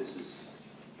 wow, this is,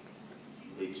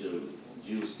 you need to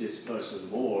use this person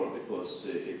more because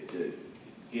it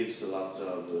gives a lot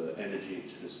of energy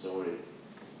to the story.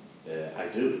 I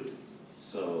do.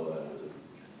 So.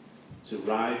 To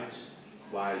write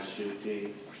while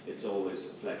shooting, it's always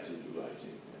reflecting the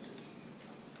writing.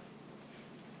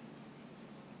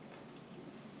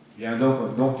 Bien,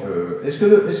 donc est-ce que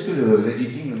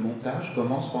l'editing, le montage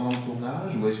commence pendant le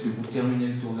tournage, ou est-ce que vous terminez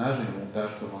le tournage et le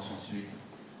montage commence ensuite?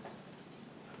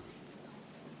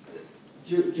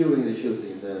 During the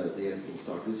shooting, the editing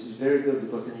starts, which is very good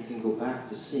because then you can go back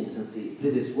to scenes and see,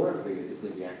 did this work really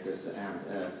between the actors and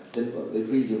the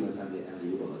real humans and the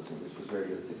Hubots, which was very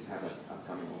good to have that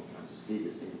upcoming all the time, to see the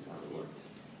scenes, how they work.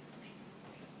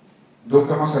 Donc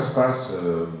comment ça se passe,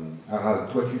 Harald?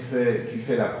 Toi tu fais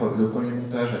le premier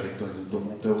montage avec ton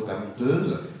monteur ou ta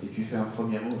monteuse, et tu fais un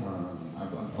premier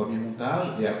montage,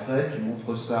 et après tu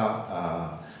montres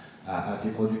ça à tes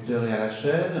producteurs et à la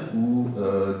chaîne, ou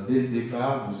dès le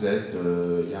départ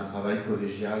il y a un travail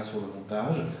collégial sur le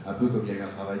montage, un peu comme il y a eu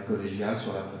un travail collégial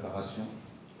sur la préparation?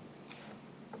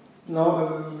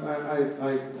 No,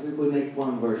 we make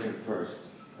one version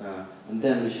first, and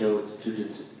then we show it to the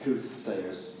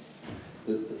truth-sayers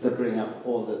that bring up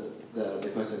all the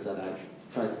questions that I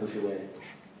try to push away.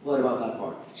 What about that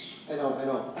part? I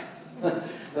know.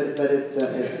 but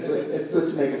it's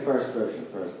good to make a first version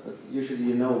first. But usually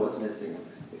you know what's missing.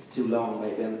 It's too long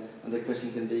maybe, and the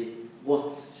question can be,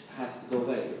 what has to go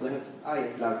away?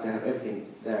 I'd like to have everything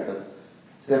there, but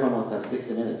Stefan wants to have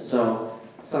 60 minutes. So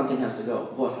something has to go.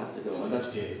 What has to go? And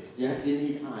that's you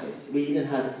need eyes. We even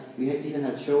had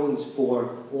showings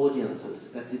for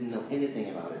audiences that didn't know anything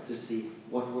about it to see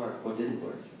what worked, what didn't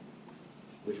work,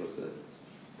 which was good.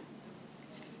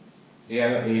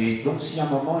 Et donc, si à un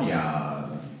moment il y a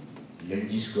une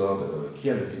discorde, qui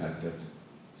a le final cut?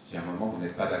 Si à un moment vous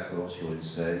n'êtes pas d'accord sur une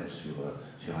scène, sur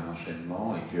un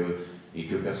enchaînement et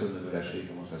que personne ne veut lâcher,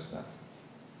 comment ça se passe?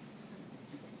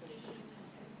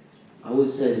 I would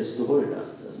say the story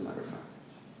does, as a matter of fact,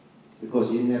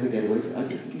 because you never get away from. I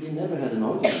think you never had an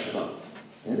argument about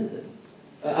anything.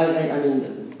 I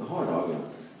mean, a hard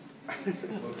argument.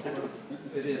 Well,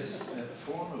 it is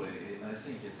formally. I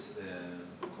think it's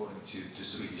according to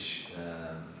Swedish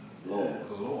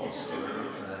laws.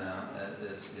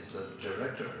 It's the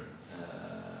director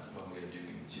when we are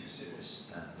doing TV series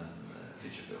and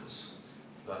feature films.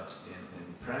 But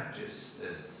in practice,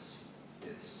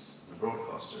 it's the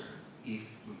broadcaster. If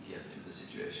we get to the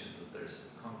situation that there's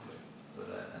a conflict, but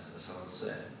as Harald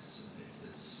said,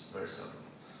 it's very seldom.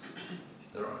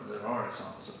 There are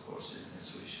examples, of course, in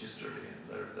Swedish history, and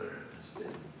there has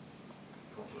been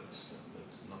conflicts, but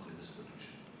not in this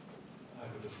production. I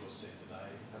would of course say that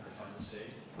I have the final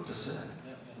say. What to say?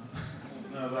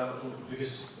 No, but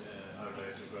because our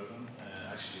director program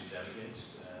actually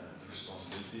delegates the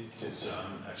responsibility to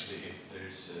actually, if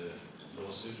there's a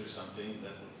lawsuit or something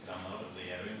that would come out of the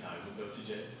hearing, I would go to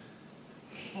jail.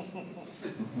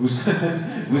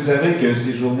 Vous savez que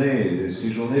ces journées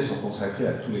sont consacrées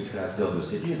à tous les créateurs de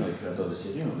séries. Et dans les créateurs de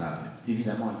séries, on a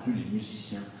évidemment inclus les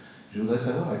musiciens. Je voudrais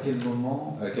savoir à quel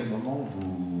moment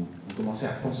vous commencez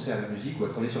à penser à la musique ou à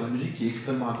travailler sur la musique qui est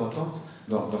extrêmement importante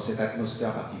dans cette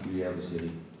atmosphère particulière de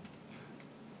série.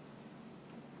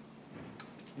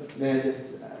 May I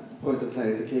just point of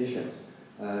clarification,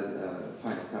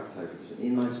 final cut clarification.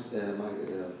 In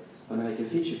when I make a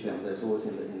feature film, there's always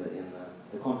in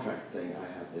the contract saying I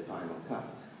have the final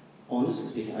cut. Honestly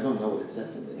speaking, I don't know what it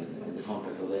says in the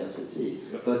contract of the SVT,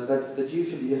 but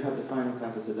usually you have the final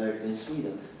cut as a director in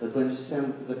Sweden. But when you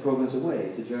send the programs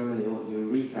away to Germany or you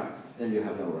recut, then you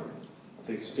have no rights. I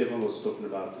think Stefan was talking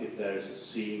about if there is a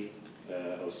scene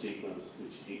or sequence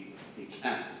which he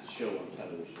can't show on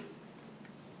television,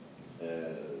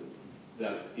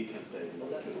 then he can say no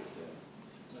to it.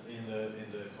 In the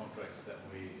contracts that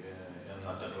we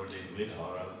Matador did with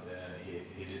Harald,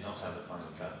 he did not have the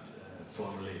final cut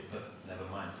formally, but never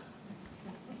mind.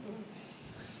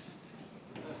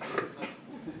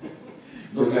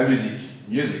 Donc la musique.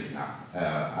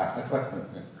 À toi,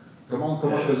 comment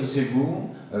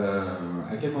choisissez-vous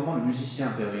à quel moment le musicien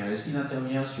intervient? Est-ce qu'il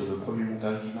intervient sur le premier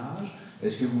montage d'image?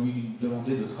 Est-ce que vous lui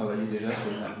demandez de travailler déjà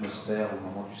sur une atmosphère au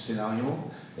moment du scénario?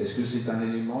 Est-ce que c'est un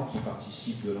élément qui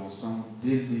participe de l'ensemble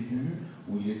dès le début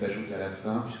ou il est ajouté à la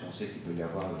fin, puisqu'on sait qu'il peut y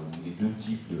avoir les deux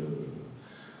types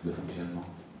de fonctionnement?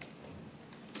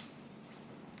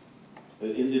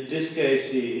 In this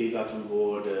case, he got on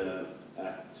board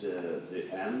at the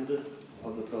end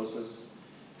of the process.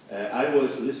 I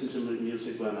always listen to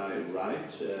music when I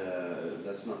write.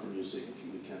 That's not the music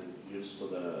we can use for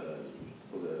the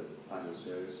final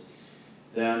series.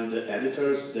 Then the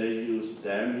editors, they use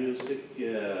their music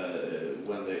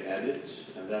when they edit,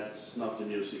 and that's not the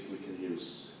music we can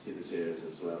use in the series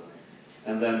as well.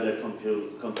 And then the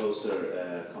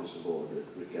composer comes aboard.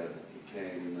 Richard, he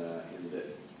came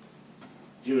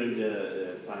during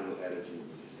the final editing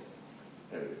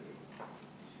period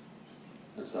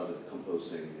and started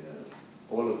composing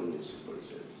all of the music for the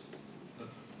series. But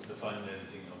the final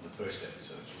editing of the first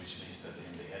episode, which means that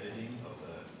in the editing of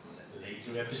the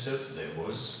later episodes there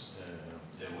was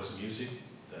music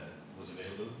that was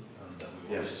available and that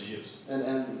we wanted to use.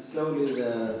 And slowly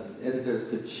the editors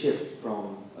could shift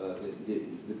from the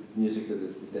music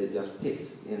that they just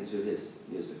picked into his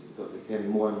music, because it became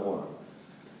more and more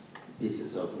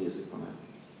pieces of music from him.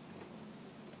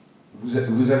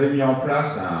 Vous avez mis en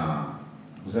place un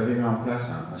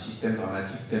système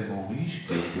dramatique tellement riche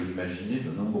que vous pouvez imaginer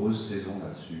de nombreuses saisons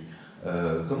là-dessus.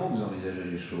 Comment vous envisagez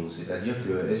les choses? C'est-à-dire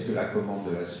que, est-ce que la commande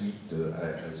de la suite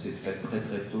s'est faite très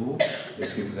très tôt?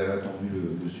 Est-ce que vous avez attendu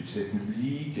le succès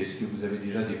public? Est-ce que vous avez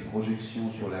déjà des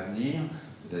projections sur l'avenir?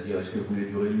 C'est-à-dire, est-ce que vous voulez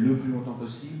durer le plus longtemps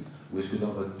possible? Ou est-ce que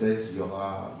dans votre tête, il y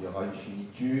aura une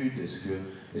finitude?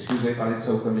 Est-ce que vous avez parlé de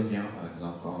ça aux comédiens, par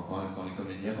exemple? Quand les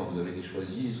comédiens, quand vous avez les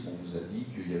choisis, est-ce qu'on vous a dit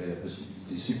qu'il y avait la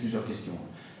possibilité, c'est plusieurs questions,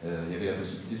 il y avait la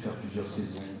possibilité de faire plusieurs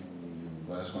saisons,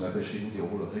 voilà ce qu'on appelle chez nous des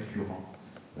rôles récurrents,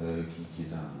 qui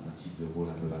est un type de rôle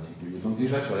un peu particulier. Donc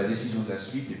déjà sur la décision de la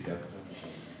suite, et puis après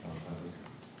on parlera avec.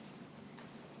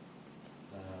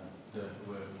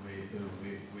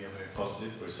 We are very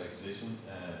positive for second season,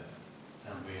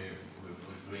 and we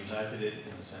greenlighted it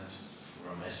in the sense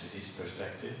from SVT's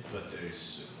perspective, but there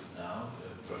is now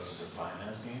a process of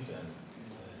financing it and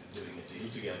doing a deal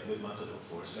together with Matador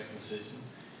for a second season.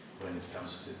 When it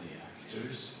comes to the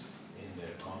actors in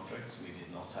their contracts, we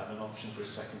did not have an option for a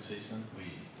second season. We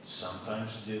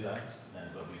sometimes do that,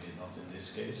 but we did not in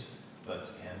this case.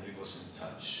 But Henrik was in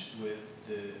touch with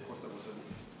the...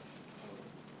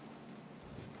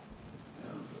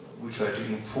 We tried to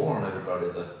inform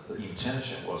everybody that the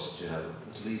intention was to have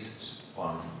at least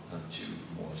 1 and 2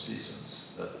 more seasons,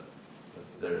 but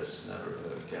there is never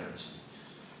a guarantee.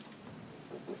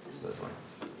 So that's why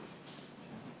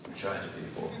we try to be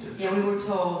informative. Yeah, we were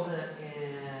told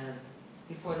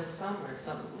before the summer,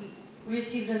 we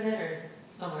received a letter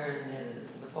somewhere in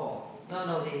the fall.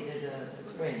 No, the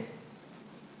spring,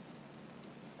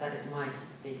 that it might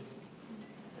be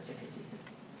a second season.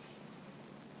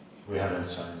 We haven't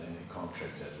signed any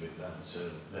contracts yet with them, so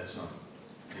let's not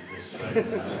do this right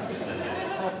now, because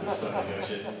then we'll start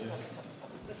negotiating.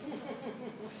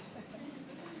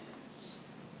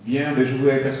 Bien,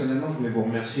 mais personnellement, je voulais vous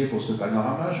remercier pour ce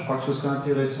panorama. Je crois que ce serait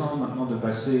intéressant maintenant de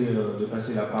passer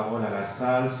la parole à la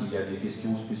salle s'il y a des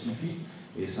questions spécifiques,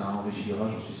 et ça enrichira,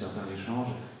 j'en suis certain,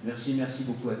 l'échange. Merci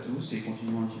beaucoup à tous, et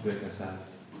continuons un petit peu avec la salle.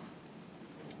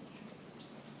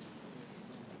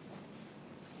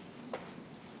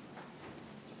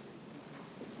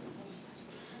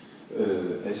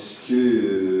 Est-ce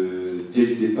que dès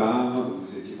le départ,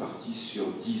 vous étiez parti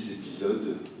sur 10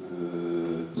 épisodes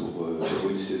pour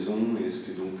une saison? Et est-ce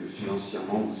que donc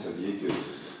financièrement, vous saviez que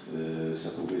ça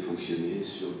pouvait fonctionner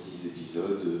sur 10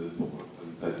 épisodes? Pourquoi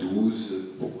pas 12?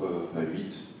 Pourquoi pas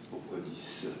 8? Pourquoi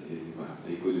 10? Et voilà,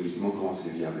 économiquement, comment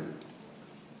c'est viable?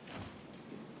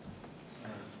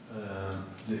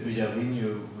 Yeah, we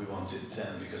knew we wanted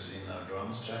 10 because in our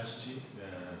drama strategy,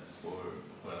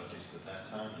 well, at least at that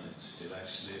time, and it's still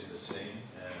actually the same,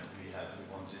 we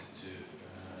wanted to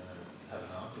have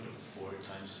an output of 4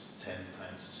 times 10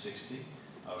 times 60.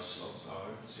 Our slots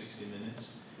are 60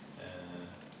 minutes,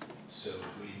 so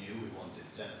we knew we wanted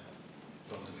 10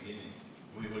 from the beginning.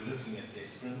 We were looking at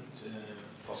different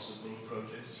possible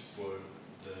projects for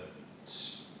the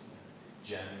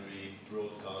January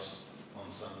broadcast on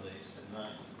Sundays at 9,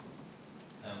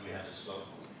 and we had a slot,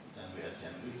 and we had 10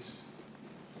 weeks.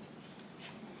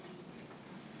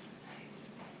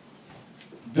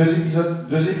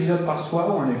 Deux épisodes par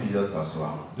soir ou un épisode par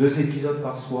soir? 2 épisodes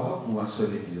par soir ou un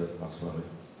seul épisode par soirée?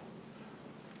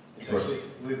 It's actually,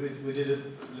 we did a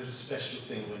little special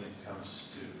thing when it comes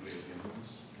to Real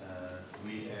Humans.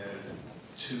 We aired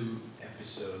 2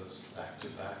 episodes back to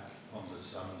back on the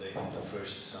Sunday, on the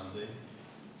first Sunday.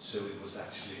 So it was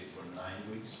actually for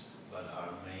 9 weeks, but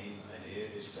our main idea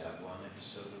is to have 1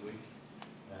 episode a week.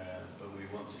 But we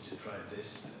wanted to try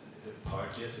this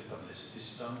partly as a publicity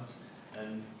stunt,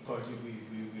 and partly we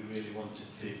really wanted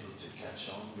people to catch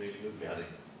on really good. We had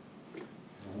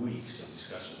weeks of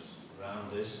discussions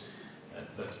around this,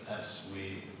 but as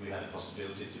we had a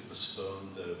possibility to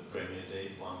postpone the premiere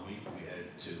date 1 week, we aired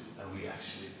 2, and we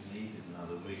actually needed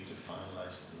another week to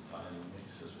finalize the final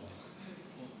mix as well.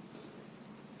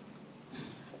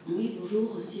 Oui,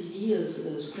 bonjour, Sylvie,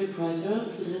 scriptwriter.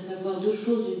 Je voudrais savoir 2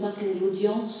 choses. D'une part, quelle est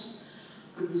l'audience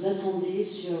que vous attendez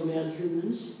sur Real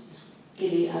Humans?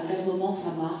 À quel moment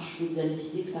ça marche? Vous avez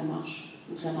décidé que ça marche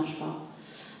ou que ça ne marche pas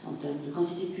en termes de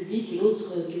quantité de public? Et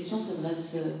l'autre question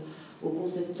s'adresse au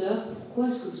concepteur. Pourquoi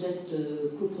est-ce que vous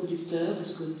êtes coproducteur?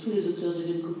 Est-ce que tous les auteurs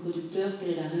deviennent coproducteurs?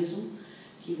 Quelle est la raison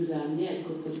qui vous a amené à être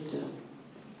coproducteur?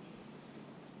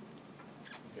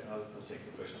 Okay, I'll take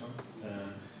the first one.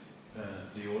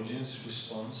 The audience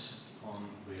response on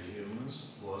Real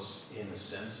Humans was, in a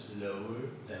sense, lower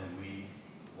than we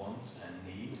want and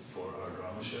need for our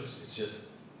drama shows. It's just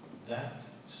that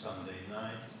Sunday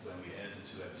night when we aired the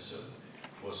 2 episodes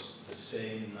was the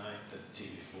same night that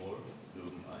TV4,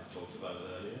 whom I talked about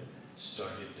earlier,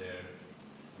 started their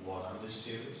Wallander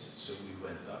series. So we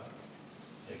went up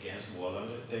against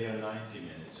Wallander. They are 90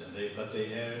 minutes, and but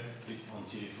they air on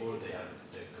TV4. They have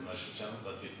their commercial channel,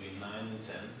 but between 9 and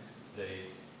 10,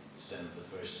 they send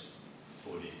the first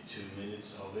 42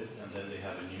 minutes of it, and then they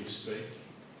have a news break.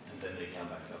 And then they come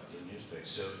back after the news break.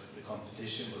 So the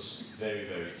competition was very,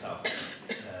 very tough.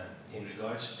 In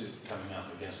regards to coming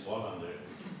up against Wallander,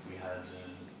 we had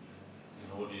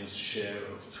an audience share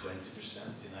of 20%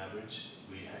 in average.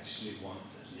 We actually want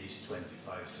at least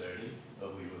 25-30,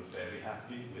 but we were very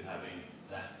happy with having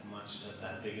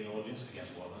that big an audience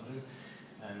against Wallander.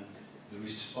 And the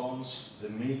response, the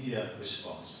media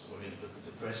response, or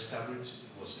the press coverage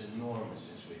was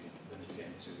enormous in Sweden when it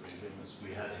came to Real Humans.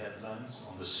 We had headlines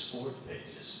on the sport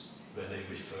pages where they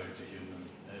referred to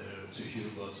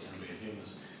Hubots and real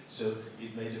humans. So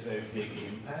it made a very big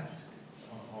impact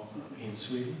in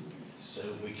Sweden. So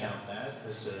we count that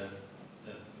as a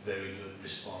very good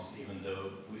response, even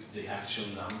though the actual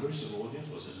numbers of audience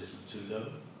was a little too low.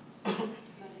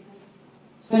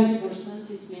 20%,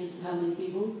 it means how many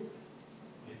people?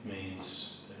 It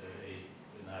means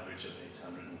an average of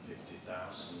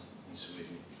 850,000 in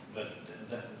Sweden. But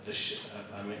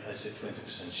I mean, I said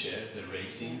 20% share. The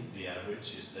rating, the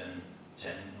average is then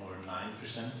 10 or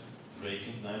 9%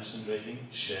 rating, 9% rating.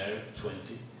 Share 20.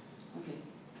 Okay.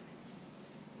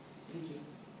 Thank you.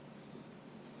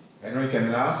 Henrik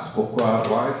and Lars,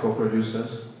 why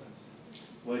co-producers?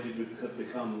 Why did we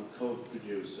become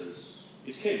co-producers?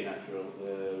 It came natural.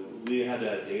 We had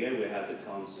the idea, we had the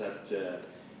concept.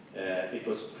 It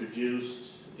was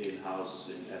produced in-house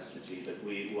in SVT, but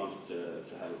we wanted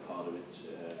to have a part of it.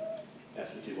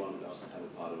 SVT wanted us to have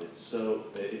a part of it.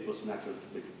 So it was natural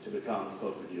to become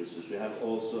co-producers. We have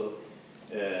also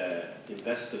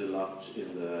invested a lot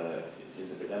in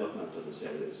the development of the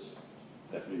series,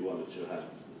 that we wanted to have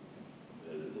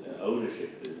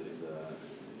ownership in the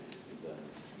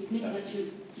It means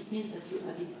that you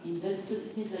have invested.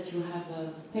 It means that you have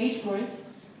paid for it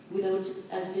without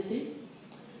SVT.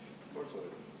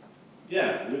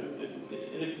 Yeah,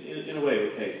 in a way we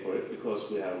paid for it because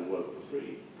we have worked for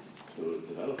free to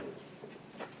develop it.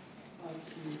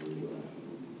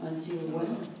 Until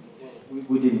when?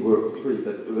 We didn't work for free,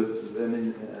 but I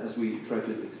mean, as we try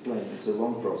to explain, it's a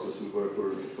long process. We worked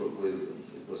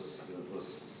it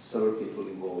was several people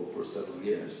involved for several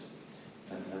years,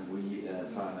 and we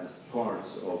financed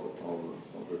parts of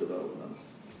the development.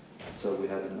 So we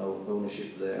had no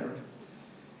ownership there.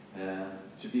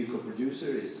 To be a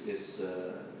co-producer is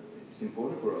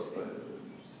important for us by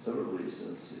several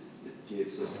reasons. It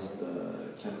gives us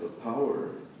kind of a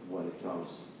power when it comes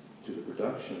to the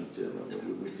production.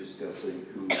 When we're discussing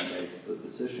who makes the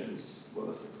decisions, well,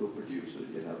 as a co-producer,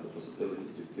 you have the possibility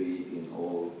to be in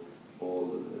all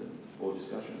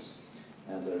discussions.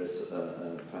 And there is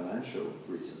a financial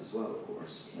reason as well, of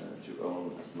course, to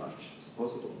own as much as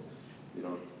possible. You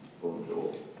don't own it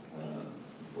all,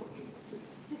 unfortunately.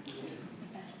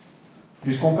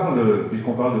 Puisqu'on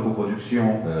parle de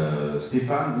coproduction,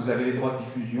 Stéphane, vous avez les droits de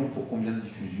diffusion pour combien de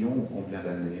diffusions ou combien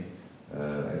d'années?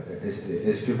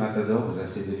 Est-ce que Matador vous a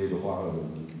cédé les droits?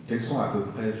 Quels sont à peu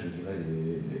près, je dirais,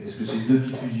 est-ce que c'est 2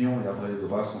 diffusions et après les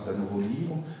droits sont à nouveau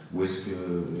libres, ou est-ce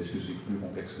que c'est plus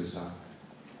complexe que ça?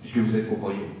 Puisque vous êtes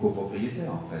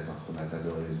copropriétaire en fait entre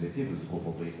Matador et SVT, vous êtes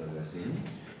copropriétaire de la série,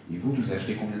 et vous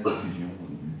achetez combien de diffusions au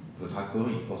début? Votre accord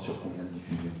il porte sur combien de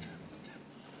diffusions?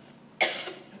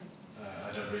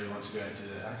 I don't really want to go into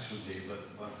the actual deal, but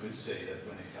one could say that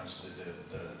when it comes to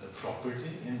the property,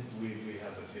 we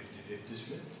have a 50-50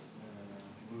 split.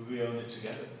 We own it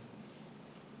together.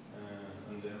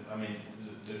 I mean,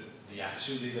 the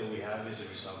actual deal that we have is a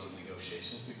result of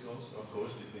negotiations, because, of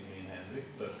course, between me and Henrik,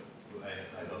 but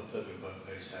I hope that we were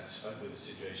very satisfied with the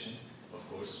situation. Of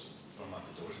course, from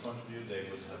Matador's point of view, they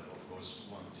would have, of course,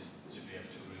 wanted to be able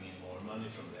to bring in more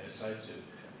money from their side to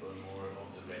earn more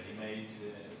of the ready-made,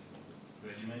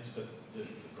 but the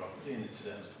property in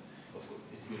itself, of course,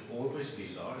 it will always be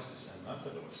Lars's and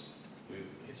Matador's.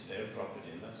 It's their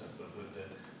property in that sense, but with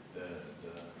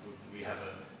we have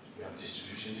a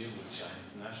distribution deal with Shine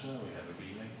International. We have a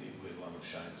remake deal with one of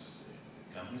Shine's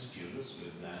companies, Hubots,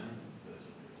 with them,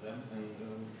 and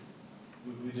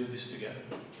we do this together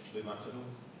with Matador.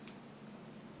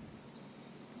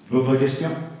 D'autres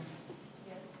questions?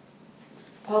 Yes.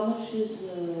 How much is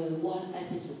one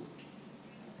episode?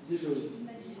 Usually.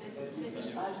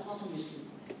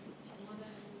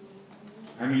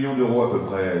 $1 million à peu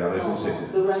près, la réponse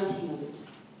était. The writing of it,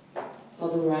 for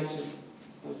the writer,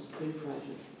 for the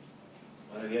scriptwriter.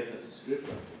 As a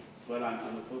scriptwriter. Well,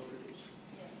 I'm a co-producer.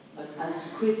 Yes. But as a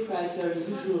scriptwriter,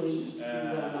 usually, if you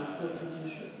are not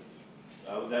co-producer.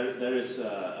 There is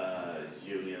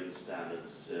union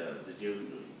standards.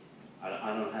 I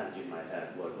don't have it in my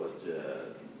head what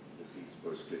the fees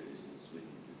per script is in Sweden.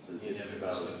 In every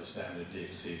battle of the standard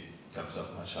DLC comes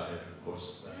up much higher, of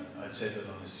course. I'd say that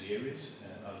on a series,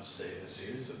 I would say a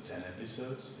series of 10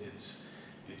 episodes, it's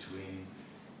between,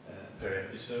 per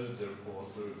episode, the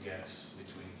author gets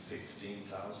between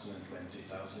 15,000 and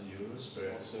 20,000 euros per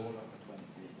episode.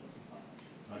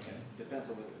 Okay. Depends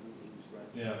on who's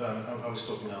writing. Yeah, but I was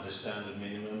talking now the standard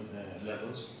minimum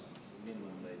levels.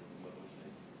 Minimum levels.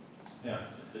 Yeah.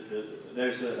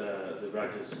 There's the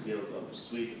Writers Guild of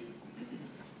Sweden.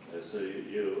 So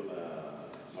you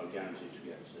are guaranteed to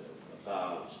get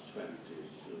about 20 to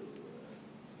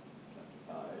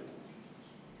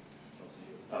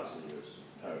 25,000 euros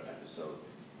per episode.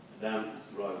 Then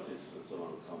royalties and so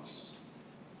on comes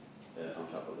on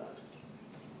top of that.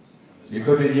 Les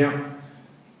comédiens.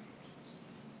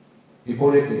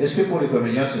 Est-ce que pour les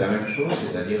comédiens c'est la même chose,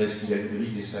 c'est-à-dire est-ce qu'il y a une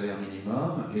grille des salaires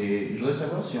minimum? Et je voudrais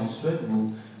savoir si en Suède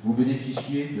vous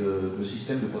bénéficiez de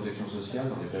systèmes de protection sociale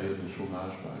dans des périodes de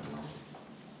chômage, par exemple.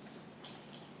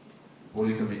 Pour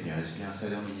les comédiens, est-ce qu'il y a un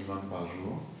salaire minimum par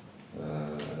jour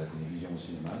à la télévision, au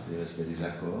cinéma? C'est-à-dire est-ce qu'il y a des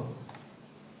accords?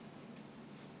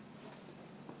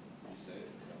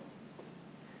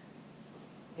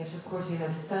 Yes, of course you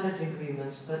have standard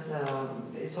agreements, but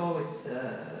it's always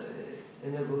a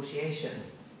negotiation.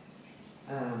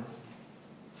 And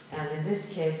in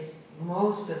this case,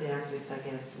 most of the actors, I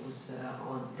guess, was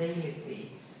on daily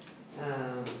fee.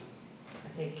 I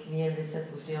think me and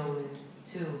Lisette was the only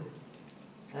two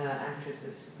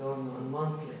actresses going on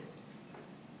monthly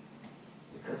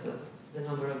because of the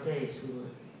number of days we were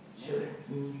shooting.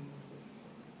 Mm.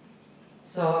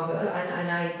 So, and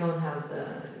I don't have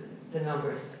the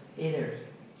numbers either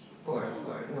for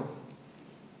no.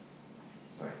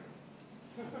 Sorry.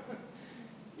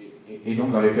 Et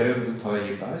donc, dans les périodes où vous ne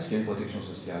travaillez pas, est-ce qu'il y a une protection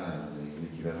sociale,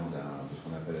 l'équivalent de ce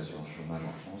qu'on appelle l'assurance chômage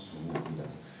en France, où au bout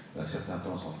d'un certain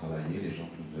temps sans travailler, les gens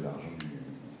touchent de l'argent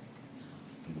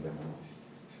du gouvernement?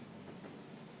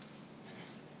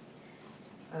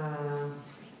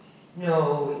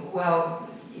 No, well,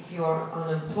 if you are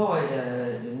unemployed,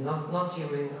 not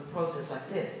during a process like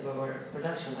this, or a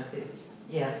production like this,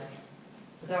 yes.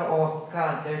 But oh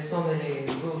God, there's so many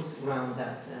rules around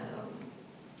that.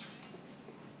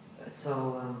 If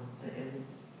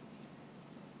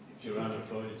you're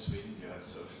unemployed in Sweden, you have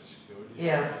social security.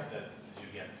 Yes. That you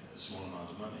get a small amount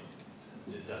of money.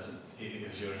 It doesn't.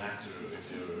 If you're an actor,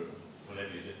 if you're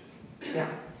whatever you did. Yeah.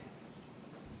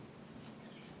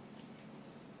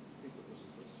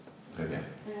 Très bien.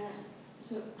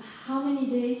 So, how many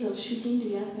days of shooting do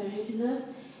you have per episode?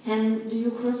 And do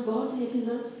you cross-board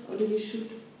episodes, or do you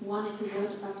shoot one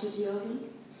episode after the other?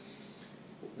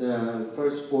 The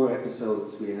first 4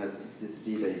 episodes we had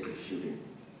 63 days of shooting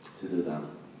to do them.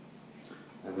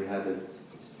 And we had a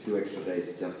few extra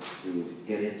days just to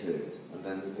get into it. And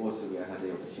then also we had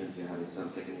the opportunity of having some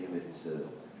second unit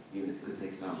could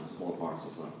take some small parts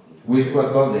as well. With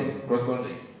cross-boarding.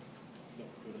 Cross-boarding.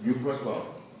 You cross-board.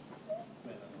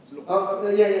 Oh,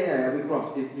 yeah, we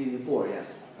crossed between the 4,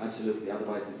 yes, absolutely.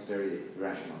 Otherwise it's very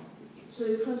irrational. So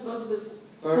you cross-board the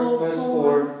First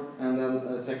 4, and then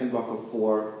a second block of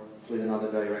 4 with another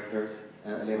director,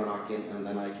 and then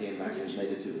I came back and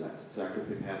made it 2 last, so I could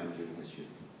prepare them during the shoot.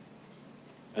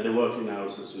 And the working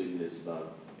hours in Sweden is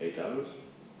about 8 hours?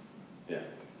 Yeah.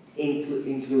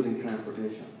 Including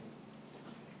transportation.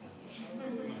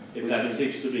 If that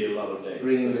seems to be a lot of days.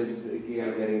 Bringing the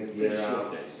gear, getting the gear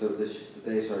out, days. so the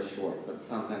days are short, but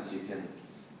sometimes you can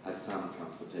have some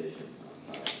transportation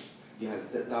outside. You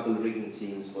have the double rigging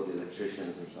teams for the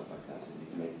electricians and stuff like that, and you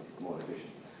can make it more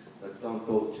efficient. But don't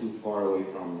go too far away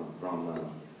from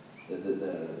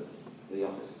the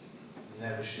office.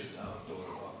 Never shoot outdoor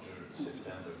after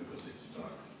September because it's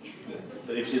dark.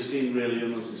 But if you've seen Real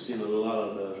Humans, you've seen a lot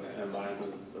of the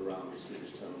environment around the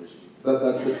Swedish television.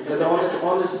 But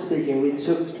honestly speaking, we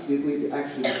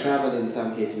actually traveled in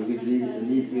some cases. We really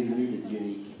needed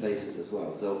unique places as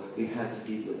well, so we had to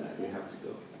deal with that. We have to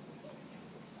go.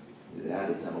 We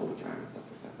added some overtime and stuff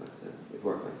like that, but it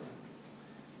worked like that.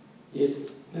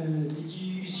 Yes. Did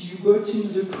you use Hubots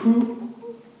in the crew?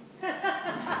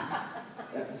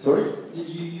 Sorry? Did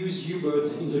you use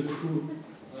Hubots in the crew?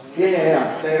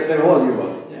 Yeah. They're all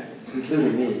Hubots, yeah,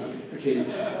 including me. Okay,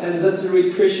 and that's a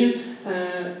great question.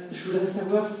 Je voudrais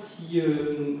savoir si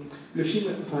le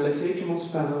film, enfin la série commence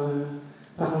par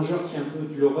un genre qui est un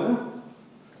peu de l'horreur.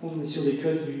 On est sur des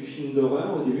codes du film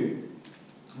d'horreur au début,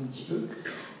 un petit peu.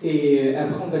 Et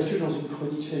après on bascule dans une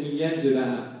chronique familiale de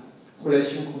la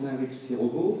relation qu'on a avec ces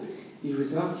robots. Et je voulais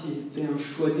savoir si c'était un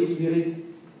choix délibéré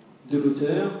de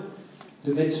l'auteur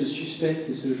de mettre ce suspense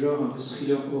et ce genre un peu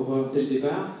thriller horreur dès le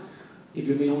départ, et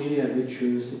de le mélanger avec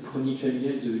cette chronique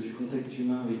familiale du contact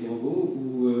humain avec des robots,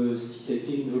 ou si ça a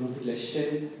été une volonté de la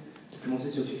chaîne de commencer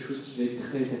sur quelque chose qui va être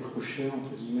très accrocheur,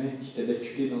 entre guillemets, qui t'a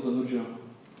basculé dans un autre genre.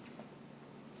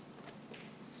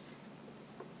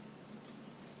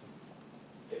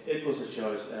 It was a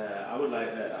choice. I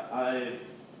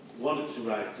wanted to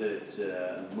write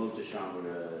a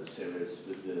multi-genre series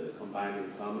with combining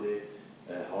comedy,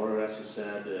 horror, as you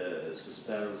said,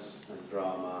 suspense and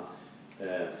drama,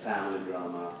 family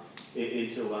drama,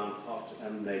 into one pot,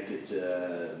 and make it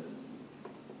a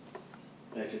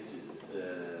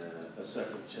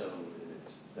certain tone in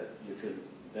it,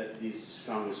 that these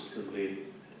genres could live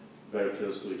very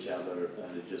close to each other,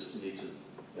 and it just needs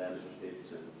then a bit.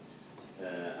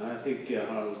 And I think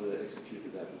Harald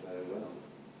executed that very well.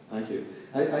 Thank you.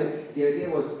 The idea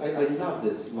was, I love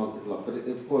this multi-plot, but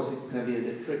of course it can be a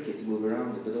bit tricky to move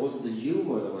around it, but also the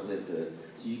humor that was into it.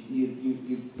 So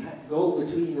you go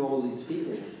between all these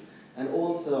feelings. And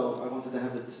also, I wanted to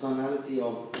have the tonality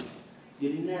of,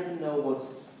 you never know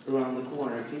what's around the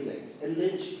corner feeling. A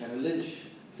kind of Lynch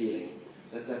feeling.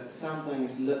 That something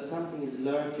is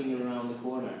lurking around the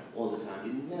corner all the time.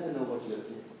 You never know what you're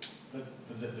looking at.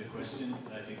 But the question,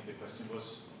 I think the question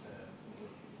was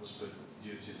put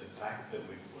due to the fact that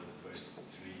we, for the first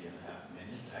 3.5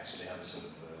 minutes, actually have a sort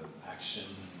of action,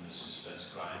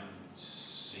 suspense, crime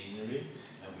scenery,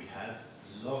 and we had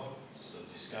lots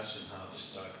of discussion how to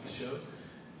start the show.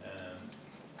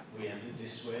 We ended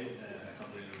this way. I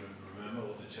can't really remember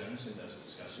all the terms in those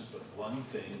discussions, but one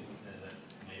thing that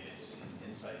maybe it's in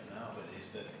insight now, but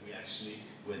is that we actually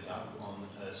went out on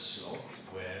a slot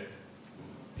where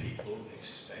people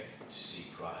expect to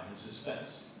see crime and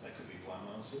suspense. That could be one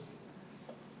answer.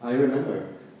 I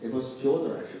remember. It was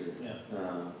Piotr, actually,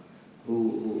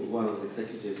 who one of the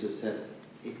executives, who said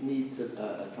it needs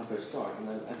a tougher start. And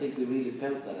I think we really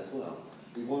felt that as well.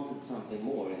 We wanted something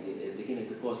more in the beginning,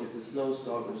 because it's a slow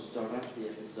start when you start up the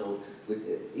episode with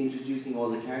introducing all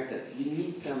the characters. You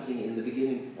need something in the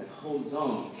beginning that holds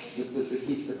on, that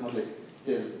keeps the public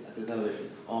still at the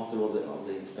television after all the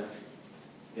introduction.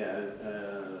 Yeah,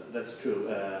 that's true.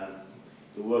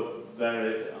 We worked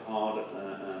very hard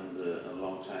and a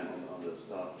long time on the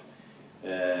start.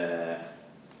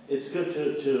 It's good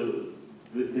to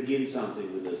begin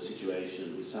something with a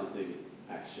situation, with something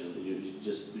action. You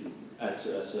just, as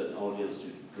an audience,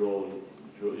 you draws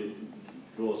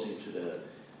into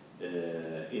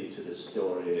the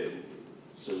story,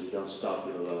 so you don't start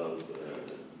with a lot of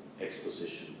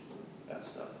exposition, that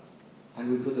stuff. And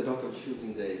we put a lot of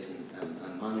shooting days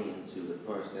and money into the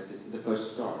first episode, the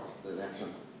first start, the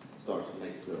action start to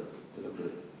make to look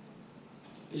good.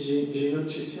 J'ai une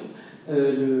autre question.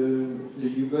 Le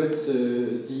Hubots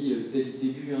dit dès le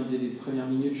début, dès les premières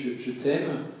minutes, je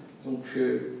t'aime. Donc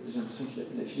j'ai l'impression que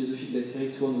la philosophie de la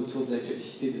série tourne autour de la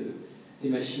capacité des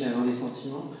machines à avoir des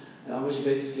sentiments. Alors moi j'ai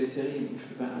pas vu toute la série, donc je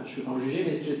peux pas en juger,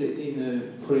 mais est-ce que ça a été une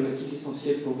problématique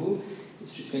essentielle pour vous?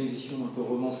 Est-ce que c'est une vision un peu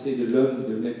romancée de l'homme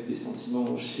de mettre des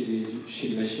sentiments chez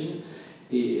les machines?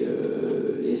 Et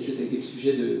est-ce que ça a été le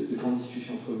sujet de grandes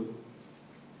discussions entre vous?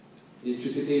 Est-ce que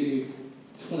c'était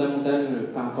fondamental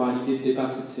par rapport à l'idée de départ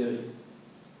de cette série?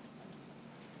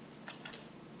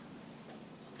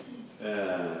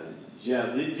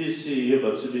 Yeah, these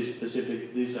U-boats, to be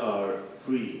specific, these are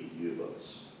free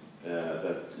U-boats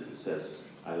that says,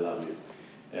 I love you.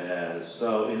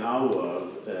 So in our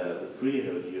world, the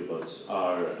freehold U-boats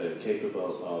are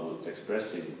capable of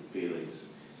expressing feelings.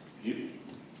 You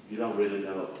don't really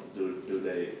know, do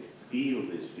they feel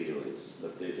these feelings,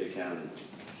 but they can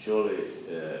surely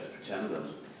pretend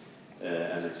them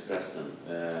and express them.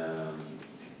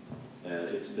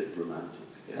 It's a bit romantic.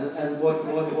 Yes. And what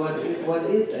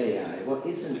is AI? What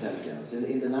is intelligence?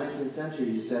 In the 19th century,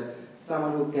 you said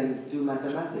someone who can do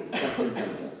mathematics, that's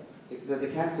intelligence. The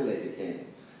calculator came.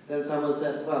 Then someone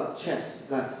said, well, chess,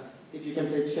 if you can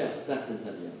play chess, that's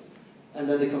intelligence. And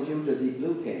then the computer, Deep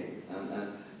Blue, came,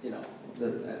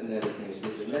 and everything is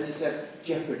history. And then you said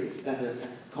Jeopardy,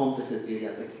 that's complex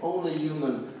area. Only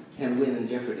human can win in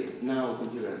Jeopardy. Now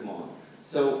computer has won.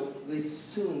 So we're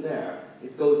soon there.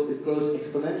 It grows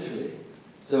exponentially.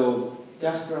 So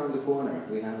just around the corner,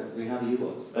 we have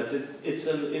U-boats. But it's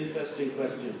an interesting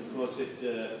question, because it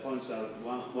points out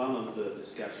one of the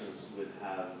discussions we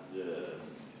had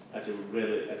at the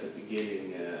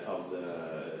beginning of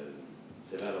the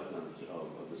development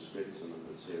of the scripts and of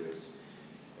the series.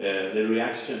 The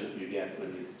reaction you get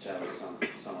when you tell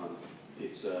someone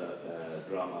it's a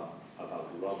drama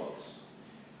about robots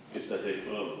is that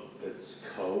it's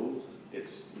cold,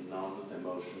 it's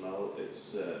non-emotional,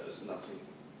 it's nothing.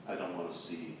 I don't want to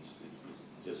see it. It's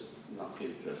just not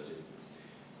interesting.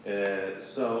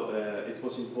 So it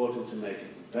was important to make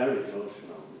it very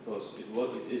emotional, because it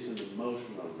is an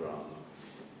emotional drama.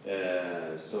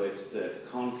 So it's the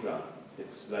contra.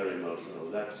 It's very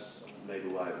emotional. That's maybe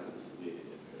why we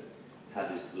had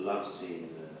this love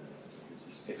scene,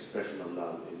 this expression of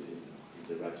love in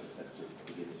the right at the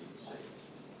beginning of the series.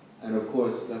 And of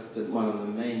course, that's one of the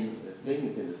main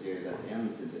things in the series that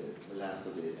ends in the last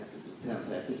of the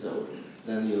 10th episode.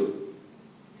 Then you,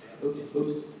 oops,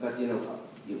 but you're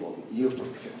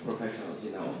professionals,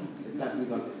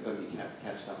 it's going to be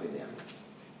catched up in the end.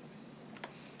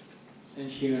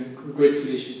 Thank you, and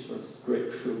congratulations for this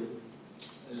great show.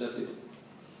 I loved it.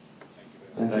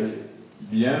 Thank you.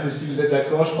 Bien, mais si vous êtes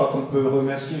d'accord, je crois qu'on peut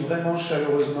remercier vraiment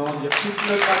chaleureusement, dire toute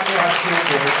notre admiration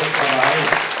pour votre travail.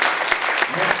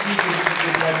 Merci de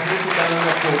vous déplacer, c'est un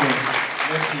honneur pour nous.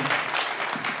 Merci.